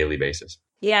a daily basis.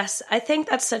 Yes, I think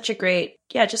that's such a great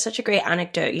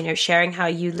anecdote, sharing how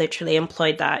you literally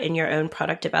employed that in your own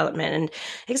product development. And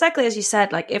exactly as you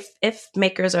said, like if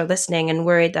makers are listening and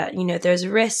worried that, there's a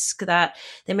risk that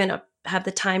they may not have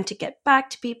the time to get back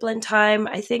to people in time,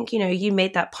 I think, you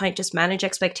made that point, just manage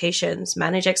expectations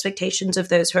of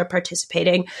those who are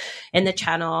participating in the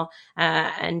channel,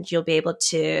 and you'll be able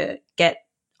to get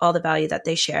all the value that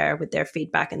they share with their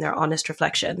feedback and their honest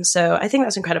reflection. So I think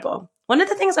that's incredible. One of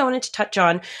the things I wanted to touch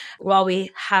on while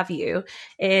we have you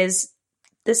is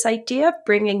this idea of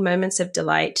bringing moments of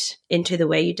delight into the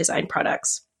way you design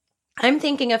products. I'm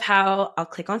thinking of how I'll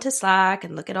click onto Slack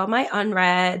and look at all my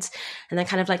unreads and then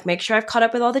kind of like make sure I've caught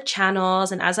up with all the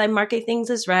channels. And as I'm marking things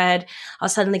as read, I'll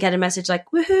suddenly get a message like,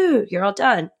 woohoo, you're all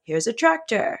done. Here's a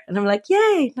tractor. And I'm like,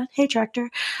 yay, not hey tractor.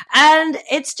 And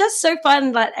it's just so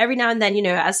fun that every now and then,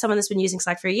 as someone that's been using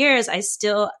Slack for years, I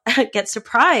still get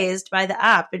surprised by the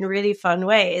app in really fun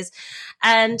ways.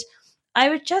 And I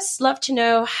would just love to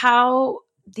know how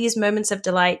these moments of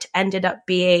delight ended up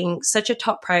being such a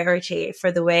top priority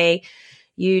for the way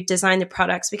you design the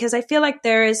products, because I feel like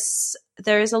there is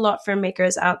a lot for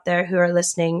makers out there who are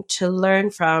listening to learn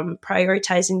from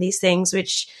prioritizing these things,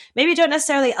 which maybe don't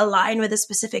necessarily align with a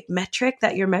specific metric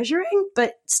that you're measuring,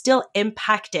 but still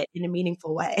impact it in a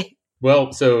meaningful way.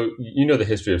 Well, so the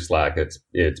history of Slack.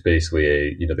 It's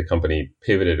basically the company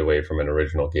pivoted away from an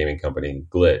original gaming company,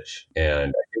 Glitch, and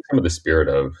I think some of the spirit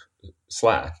of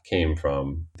Slack came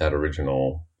from that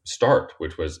original start,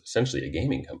 which was essentially a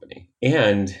gaming company.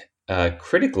 And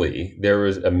critically, there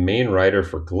was a main writer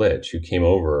for Glitch who came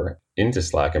over into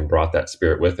Slack and brought that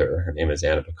spirit with her. Her name is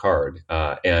Anna Picard.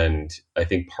 And I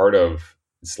think part of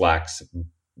Slack's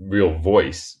real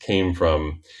voice came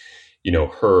from,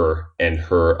 her and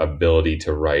her ability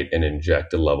to write and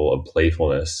inject a level of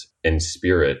playfulness and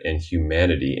spirit and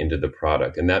humanity into the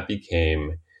product. And that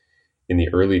became, in the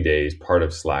early days, part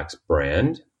of Slack's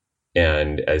brand.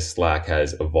 And as Slack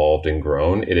has evolved and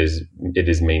grown, it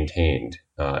is maintained.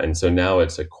 And so now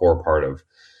it's a core part of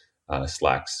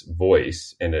Slack's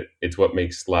voice, and it's what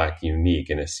makes Slack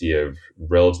unique in a sea of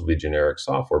relatively generic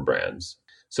software brands.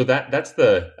 So that's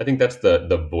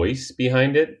the voice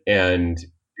behind it. And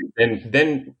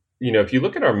then if you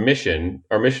look at our mission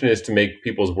is to make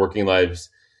people's working lives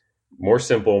more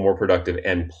simple, more productive,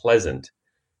 and pleasant.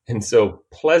 And so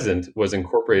pleasant was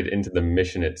incorporated into the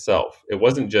mission itself. It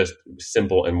wasn't just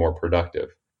simple and more productive,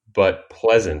 but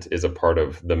pleasant is a part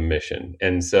of the mission.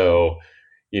 And so,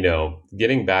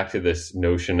 getting back to this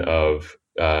notion of,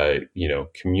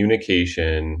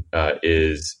 communication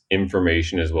is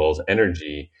information as well as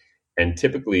energy. And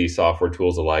typically software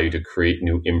tools allow you to create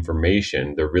new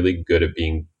information. They're really good at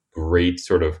being great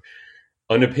sort of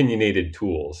unopinionated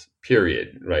tools,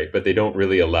 period, right? But they don't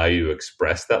really allow you to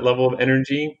express that level of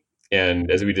energy.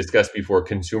 And as we discussed before,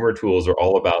 consumer tools are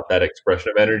all about that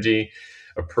expression of energy,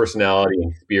 of personality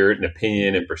and spirit and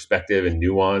opinion and perspective and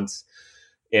nuance.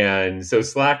 And so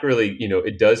Slack really,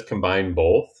 it does combine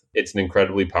both. It's an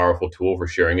incredibly powerful tool for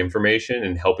sharing information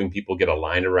and helping people get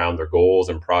aligned around their goals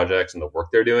and projects and the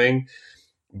work they're doing.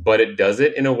 But it does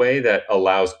it in a way that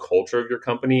allows culture of your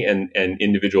company and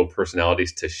individual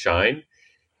personalities to shine.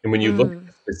 And when you look at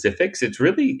the specifics, it's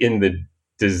really in the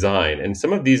design. And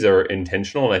some of these are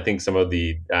intentional. And I think some of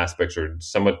the aspects are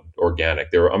somewhat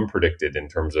organic. They were unpredicted in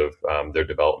terms of their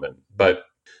development. But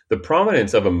the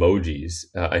prominence of emojis,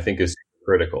 I think, is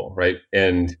critical, right?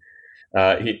 And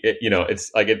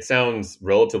it's like, it sounds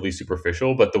relatively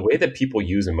superficial, but the way that people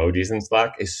use emojis in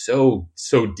Slack is so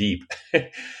deep.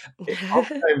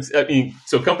 Oftentimes,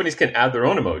 so companies can add their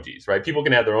own emojis, right? People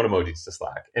can add their own emojis to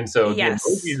Slack. And so the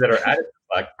emojis that are added to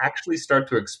Slack actually start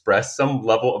to express some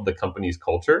level of the company's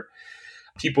culture.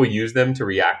 People use them to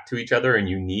react to each other in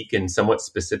unique and somewhat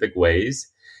specific ways.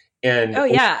 And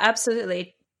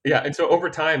absolutely. Yeah. And so over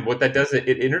time, what that does, it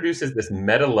introduces this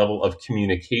meta level of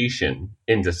communication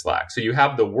into Slack. So you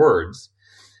have the words,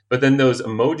 but then those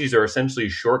emojis are essentially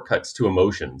shortcuts to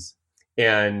emotions.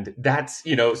 And that's,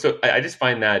 so I just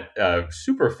find that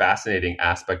super fascinating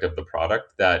aspect of the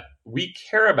product that we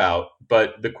care about.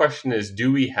 But the question is,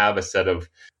 do we have a set of,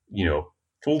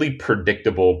 fully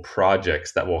predictable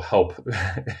projects that will help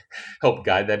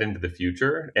guide that into the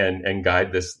future and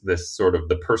guide this sort of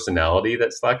the personality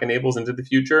that Slack enables into the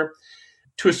future?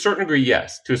 To a certain degree,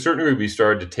 yes. To a certain degree, we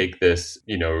started to take this,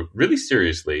 really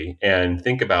seriously and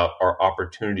think about our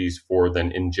opportunities for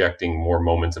then injecting more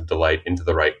moments of delight into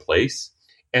the right place.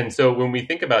 And so when we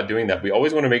think about doing that, we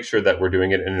always want to make sure that we're doing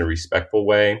it in a respectful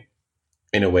way,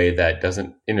 in a way that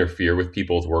doesn't interfere with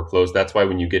people's workflows. That's why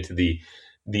when you get to the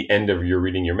end of your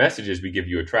reading your messages, we give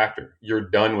you a tractor. You're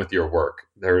done with your work.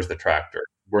 There's the tractor.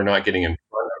 We're not getting in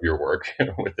front of your work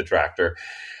with the tractor.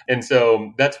 And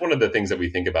so that's one of the things that we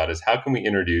think about is how can we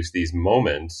introduce these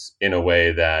moments in a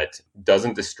way that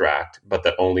doesn't distract, but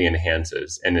that only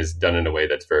enhances and is done in a way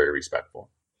that's very respectful.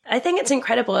 I think it's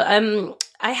incredible.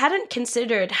 I hadn't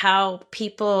considered how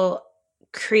people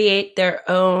create their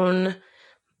own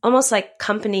almost like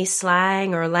company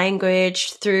slang or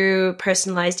language through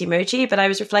personalized emoji. But I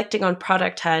was reflecting on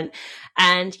Product Hunt,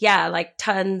 and like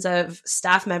tons of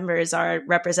staff members are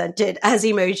represented as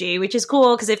emoji, which is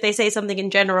cool because if they say something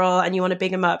in general and you want to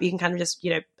big them up, you can kind of just,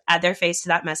 add their face to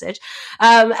that message.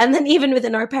 And then even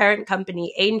within our parent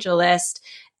company, AngelList,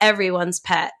 everyone's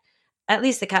pet, at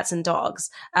least the cats and dogs,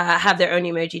 have their own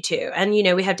emoji too. And,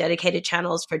 we have dedicated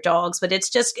channels for dogs, but it's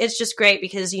just great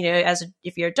because,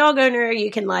 if you're a dog owner,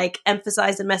 you can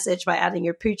emphasize the message by adding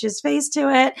your pooch's face to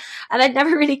it. And I'd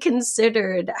never really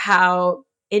considered how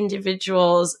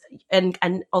individuals and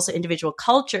also individual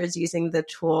cultures using the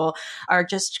tool are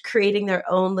just creating their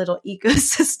own little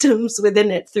ecosystems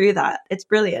within it through that. It's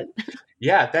brilliant.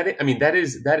 Yeah, that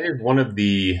is one of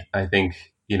the, I think,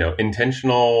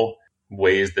 intentional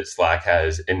ways that Slack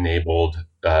has enabled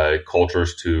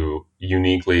cultures to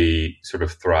uniquely sort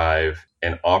of thrive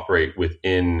and operate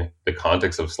within the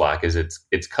context of Slack is its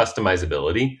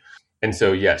customizability. And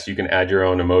so, yes, you can add your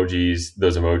own emojis.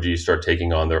 Those emojis start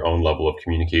taking on their own level of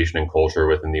communication and culture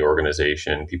within the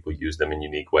organization. People use them in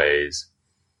unique ways.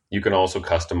 You can also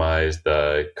customize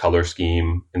the color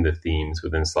scheme and the themes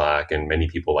within Slack, and many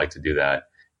people like to do that.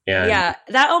 And Yeah,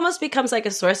 that almost becomes like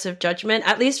a source of judgment,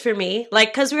 at least for me.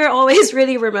 Like, because we were always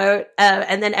really remote,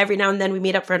 and then every now and then we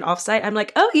meet up for an offsite. I'm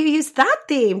like, oh, you use that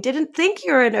theme. Didn't think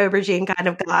you were an aubergine kind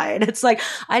of guy. And it's like,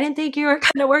 I didn't think you were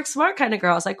kind of work smart kind of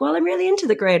girl. It's like, well, I'm really into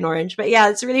the gray and orange. But yeah,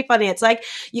 it's really funny. It's like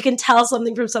you can tell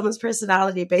something from someone's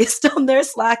personality based on their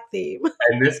Slack theme.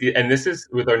 And this is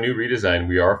with our new redesign.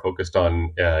 We are focused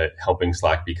on helping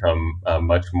Slack become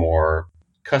much more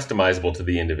customizable to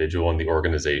the individual and the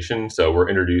organization. So we're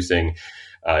introducing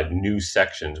new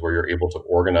sections where you're able to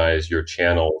organize your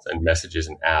channels and messages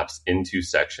and apps into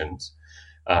sections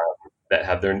uh, that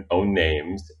have their own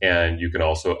names. And you can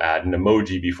also add an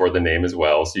emoji before the name as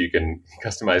well, so you can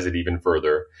customize it even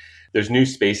further. There's new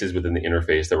spaces within the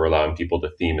interface that we're allowing people to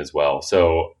theme as well.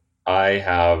 So I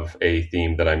have a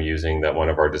theme that I'm using that one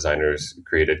of our designers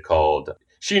created called,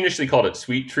 she initially called it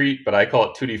Sweet Treat, but I call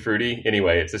it Tutti Frutti.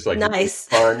 Anyway, it's just like Nice.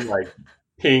 fun, like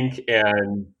pink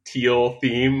and teal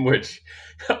theme, which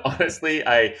honestly,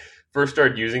 I first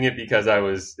started using it because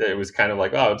it was kind of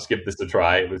like, oh, I'll just give this a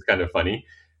try. It was kind of funny.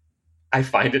 I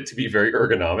find it to be very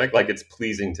ergonomic, like it's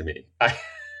pleasing to me.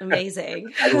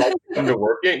 Amazing. I like to come to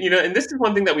work. And this is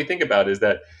one thing that we think about is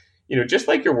that, just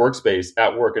like your workspace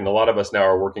at work, and a lot of us now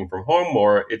are working from home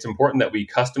more, it's important that we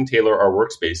custom tailor our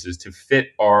workspaces to fit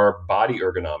our body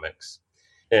ergonomics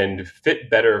and fit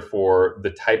better for the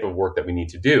type of work that we need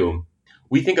to do.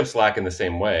 We think of Slack in the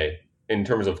same way in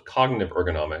terms of cognitive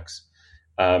ergonomics.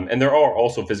 And there are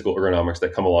also physical ergonomics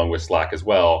that come along with Slack as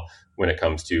well when it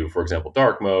comes to, for example,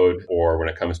 dark mode, or when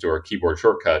it comes to our keyboard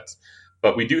shortcuts.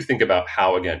 But we do think about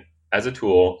how, again, as a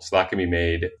tool, Slack can be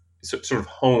made sort of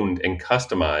honed and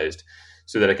customized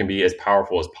so that it can be as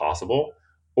powerful as possible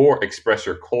or express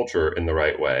your culture in the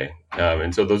right way.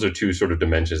 And so those are two sort of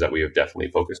dimensions that we have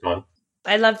definitely focused on.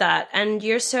 I love that. And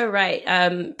you're so right.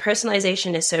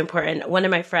 Personalization is so important. One of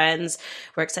my friends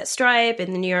works at Stripe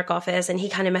in the New York office, and he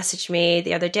kind of messaged me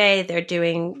the other day. They're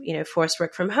doing, forced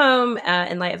work from home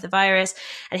in light of the virus.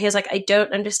 And he was like, I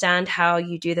don't understand how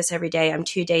you do this every day. I'm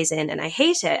 2 days in and I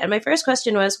hate it. And my first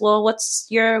question was, well, what's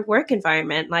your work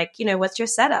environment? Like, what's your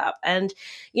setup? And,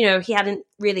 he hadn't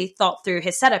really thought through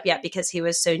his setup yet because he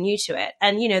was so new to it.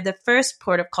 And, the first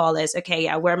port of call is, okay,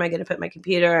 yeah, where am I going to put my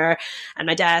computer and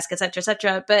my desk, et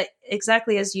cetera, But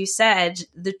exactly as you said,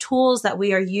 the tools that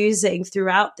we are using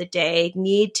throughout the day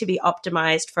need to be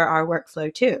optimized for our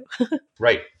workflow too.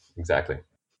 Right. Exactly.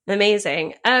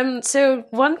 Amazing. So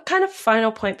one kind of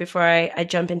final point before I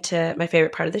jump into my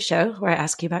favorite part of the show, where I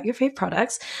ask you about your favorite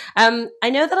products. I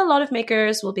know that a lot of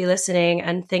makers will be listening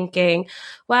and thinking,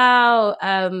 wow,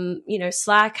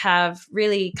 Slack have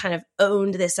really kind of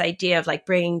owned this idea of like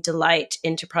bringing delight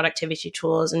into productivity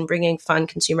tools and bringing fun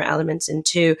consumer elements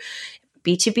into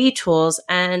B2B tools.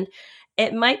 And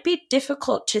it might be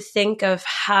difficult to think of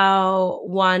how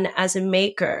one as a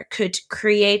maker could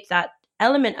create that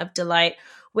element of delight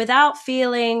without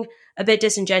feeling a bit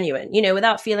disingenuous,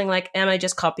 without feeling like, am I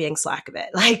just copying Slack a bit?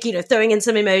 Like, throwing in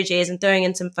some emojis and throwing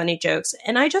in some funny jokes.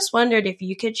 And I just wondered if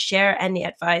you could share any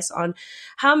advice on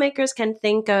how makers can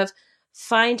think of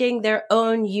finding their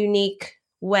own unique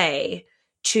way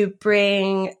to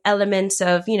bring elements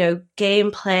of,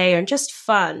 gameplay or just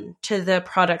fun to the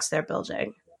products they're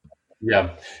building.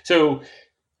 Yeah. So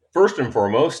first and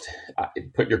foremost,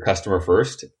 put your customer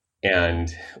first.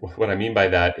 And what I mean by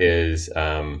that is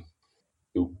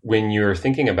when you're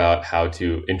thinking about how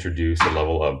to introduce a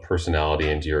level of personality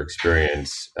into your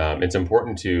experience, it's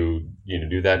important to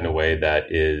do that in a way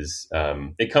that is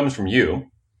it comes from you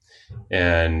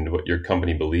and what your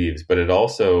company believes, but it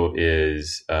also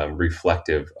is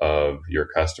reflective of your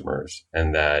customers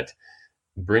and that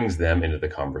brings them into the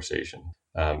conversation.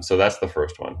 So that's the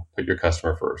first one. Put your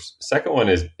customer first. Second one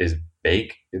is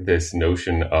bake this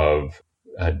notion of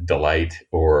delight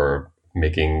or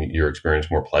making your experience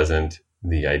more pleasant.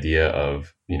 The idea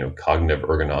of cognitive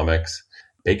ergonomics.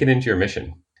 Bake it into your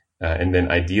mission, and then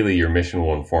ideally your mission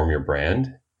will inform your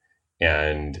brand,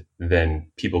 and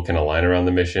then people can align around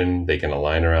the mission. They can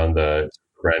align around the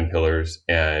brand pillars,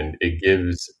 and it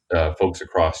gives folks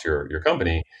across your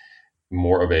company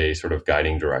more of a sort of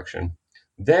guiding direction.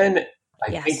 Then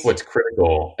I think what's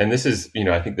critical, and this is,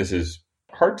 I think this is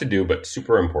hard to do, but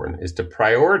super important, is to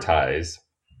prioritize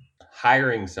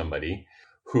hiring somebody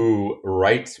who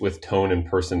writes with tone and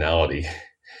personality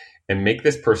and make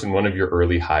this person one of your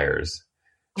early hires.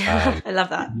 I love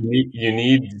that. You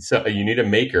need a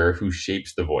maker who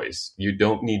shapes the voice. You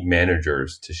don't need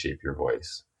managers to shape your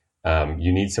voice.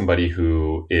 You need somebody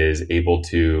who is able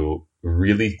to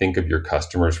really think of your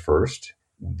customers first,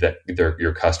 that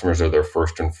your customers are their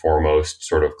first and foremost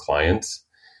sort of clients,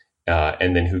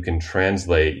 and then who can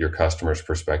translate your customer's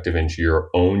perspective into your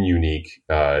own unique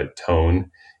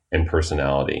tone and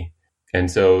personality. And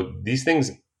so these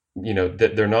things,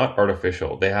 they're not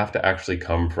artificial. They have to actually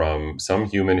come from some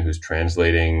human who's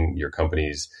translating your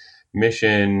company's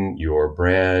mission, your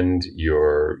brand,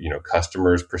 your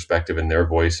customers' perspective and their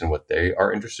voice and what they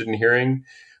are interested in hearing,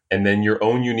 and then your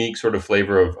own unique sort of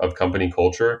flavor of company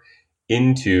culture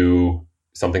into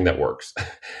something that works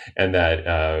and that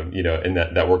and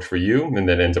that works for you and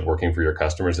that ends up working for your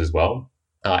customers as well.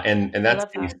 And that's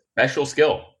a special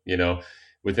skill.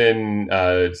 Within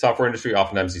software industry,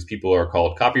 oftentimes these people are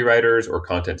called copywriters or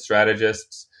content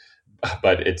strategists,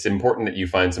 but it's important that you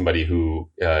find somebody who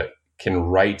can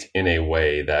write in a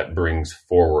way that brings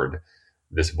forward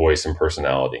this voice and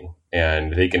personality,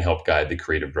 and they can help guide the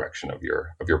creative direction of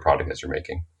your product as you're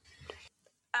making.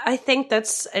 I think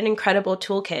that's an incredible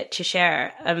toolkit to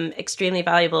share. Extremely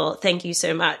valuable. Thank you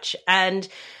so much. And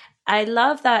I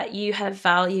love that you have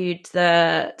valued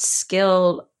the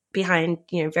skill behind,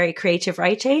 very creative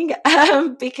writing,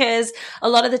 because a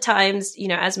lot of the times,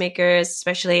 as makers,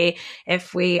 especially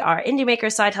if we are indie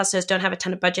makers, side hustlers, don't have a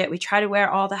ton of budget, we try to wear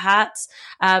all the hats.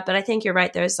 But I think you're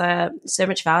right. There's so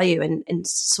much value in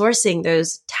sourcing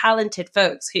those talented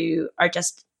folks who are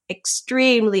just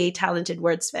extremely talented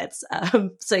wordsmiths.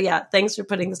 So yeah, thanks for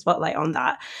putting the spotlight on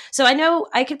that. So I know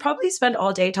I could probably spend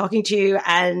all day talking to you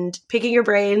and picking your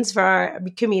brains for our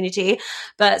community,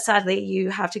 but sadly you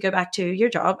have to go back to your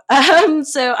job.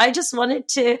 So I just wanted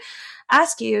to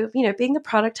ask you, being the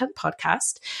Product Hunt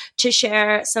podcast, to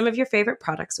share some of your favorite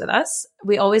products with us.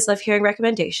 We always love hearing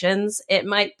recommendations. It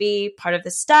might be part of the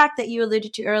stack that you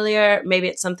alluded to earlier. Maybe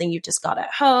it's something you just got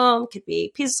at home. Could be a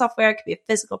piece of software, could be a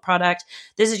physical product.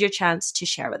 This is your chance to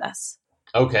share with us.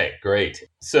 Okay, great.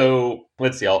 So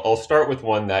let's see. I'll start with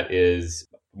one that is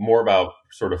more about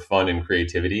sort of fun and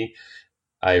creativity.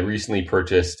 I recently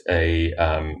purchased a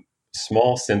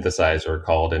small synthesizer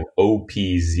called an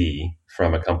OPZ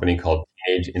from a company called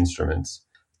Teenage Instruments.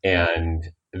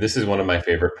 And this is one of my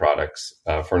favorite products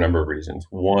for a number of reasons.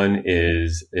 One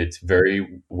is it's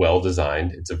very well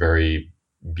designed. It's a very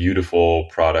beautiful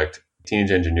product.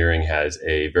 Teenage Engineering has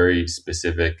a very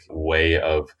specific way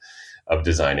of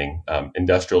designing,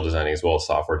 industrial designing as well as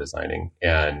software designing.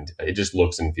 And it just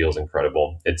looks and feels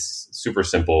incredible. It's super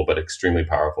simple, but extremely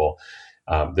powerful.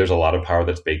 There's a lot of power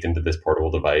that's baked into this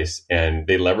portable device, and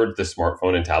they leverage the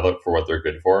smartphone and tablet for what they're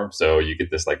good for. So you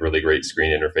get this really great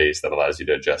screen interface that allows you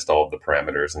to adjust all of the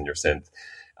parameters in your synth.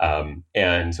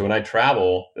 And so when I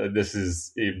travel, this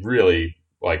is really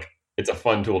it's a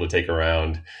fun tool to take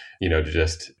around, to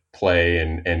just play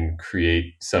and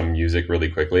create some music really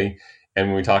quickly. And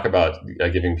when we talk about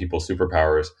giving people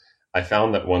superpowers, I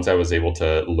found that once I was able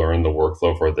to learn the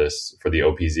workflow for the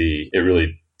OPZ, it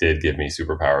really did give me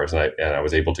superpowers, and I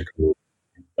was able to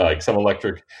create some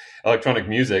electronic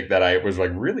music that I was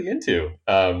really into.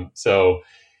 So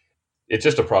it's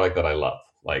just a product that I love,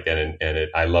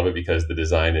 I love it because the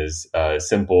design is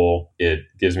simple. It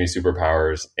gives me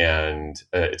superpowers, and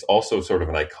it's also sort of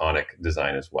an iconic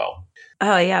design as well.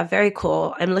 Oh yeah, very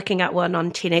cool. I'm looking at one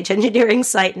on Teenage Engineering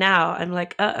site now. I'm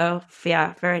like,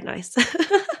 yeah, very nice.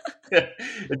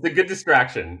 It's a good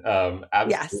distraction.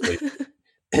 Absolutely. Yes.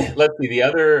 Let's see. The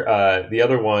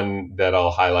other one that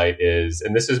I'll highlight is,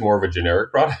 and this is more of a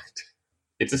generic product.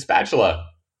 It's a spatula.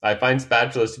 I find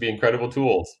spatulas to be incredible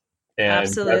tools. And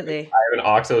absolutely. I have an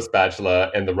OXO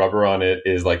spatula, and the rubber on it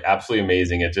is absolutely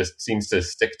amazing. It just seems to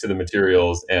stick to the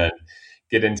materials and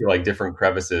get into different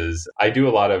crevices. I do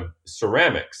a lot of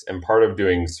ceramics, and part of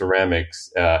doing ceramics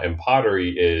and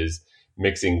pottery is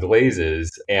mixing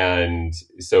glazes. And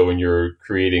so when you're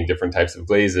creating different types of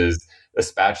glazes, a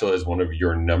spatula is one of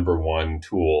your number one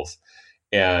tools.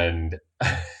 And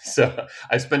so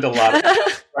I spent a lot of time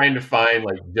trying to find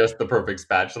just the perfect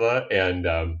spatula, and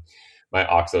my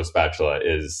OXO spatula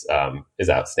is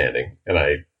outstanding, and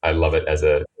I love it as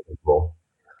a tool.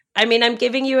 I mean, I'm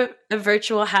giving you a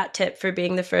virtual hat tip for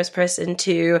being the first person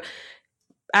to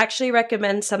actually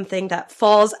recommend something that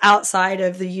falls outside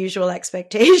of the usual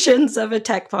expectations of a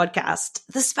tech podcast.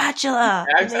 The spatula.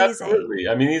 Amazing. Absolutely.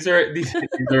 I mean, these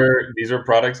are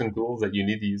products and tools that you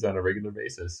need to use on a regular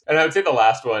basis. And I would say the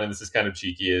last one, and this is kind of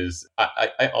cheeky, is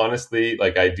I honestly,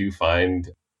 I do find,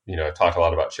 I talk a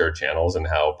lot about shared channels and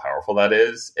how powerful that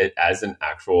is as an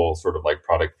actual sort of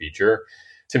product feature.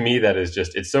 To me, that is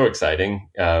it's so exciting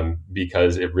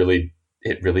because it really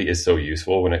is so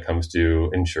useful when it comes to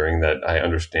ensuring that I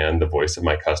understand the voice of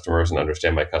my customers and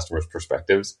understand my customers'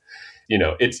 perspectives.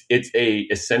 It's a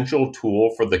essential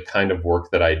tool for the kind of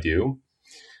work that I do.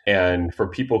 And for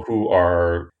people who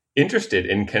are interested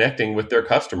in connecting with their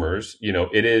customers,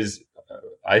 it is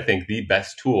I think, the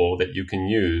best tool that you can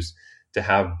use to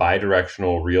have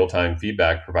bidirectional real-time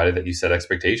feedback, provided that you set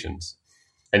expectations.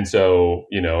 And so,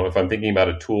 if I'm thinking about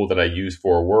a tool that I use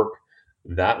for work,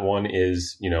 that one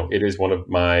is, it is one of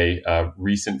my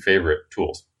recent favorite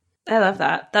tools. I love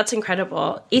that. That's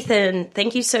incredible. Ethan,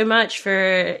 thank you so much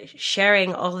for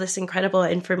sharing all this incredible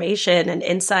information and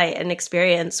insight and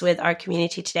experience with our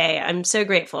community today. I'm so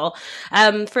grateful.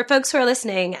 For folks who are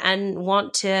listening and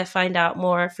want to find out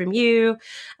more from you,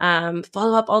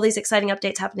 follow up all these exciting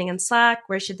updates happening in Slack,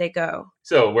 where should they go?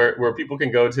 So where people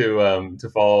can go to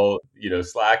follow,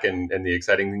 Slack and the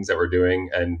exciting things that we're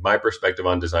doing and my perspective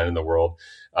on design in the world,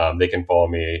 they can follow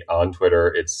me on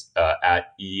Twitter. It's at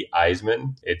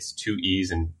 @eisman. It's 2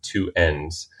 E's and 2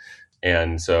 N's.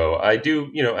 And so I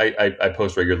do, I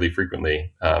post regularly,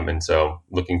 frequently. And so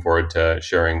looking forward to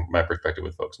sharing my perspective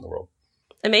with folks in the world.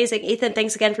 Amazing. Ethan,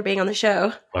 thanks again for being on the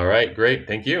show. All right, great.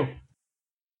 Thank you.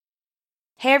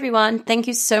 Hey, everyone. Thank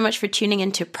you so much for tuning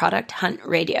into Product Hunt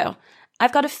Radio.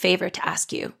 I've got a favor to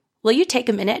ask you. Will you take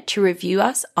a minute to review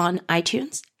us on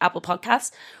iTunes, Apple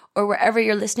Podcasts, or wherever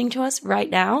you're listening to us right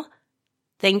now?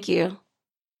 Thank you.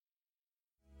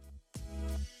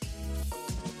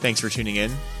 Thanks for tuning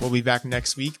in. We'll be back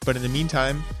next week, but in the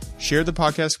meantime, share the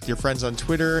podcast with your friends on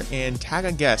Twitter and tag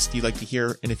a guest you'd like to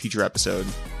hear in a future episode.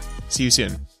 See you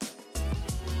soon.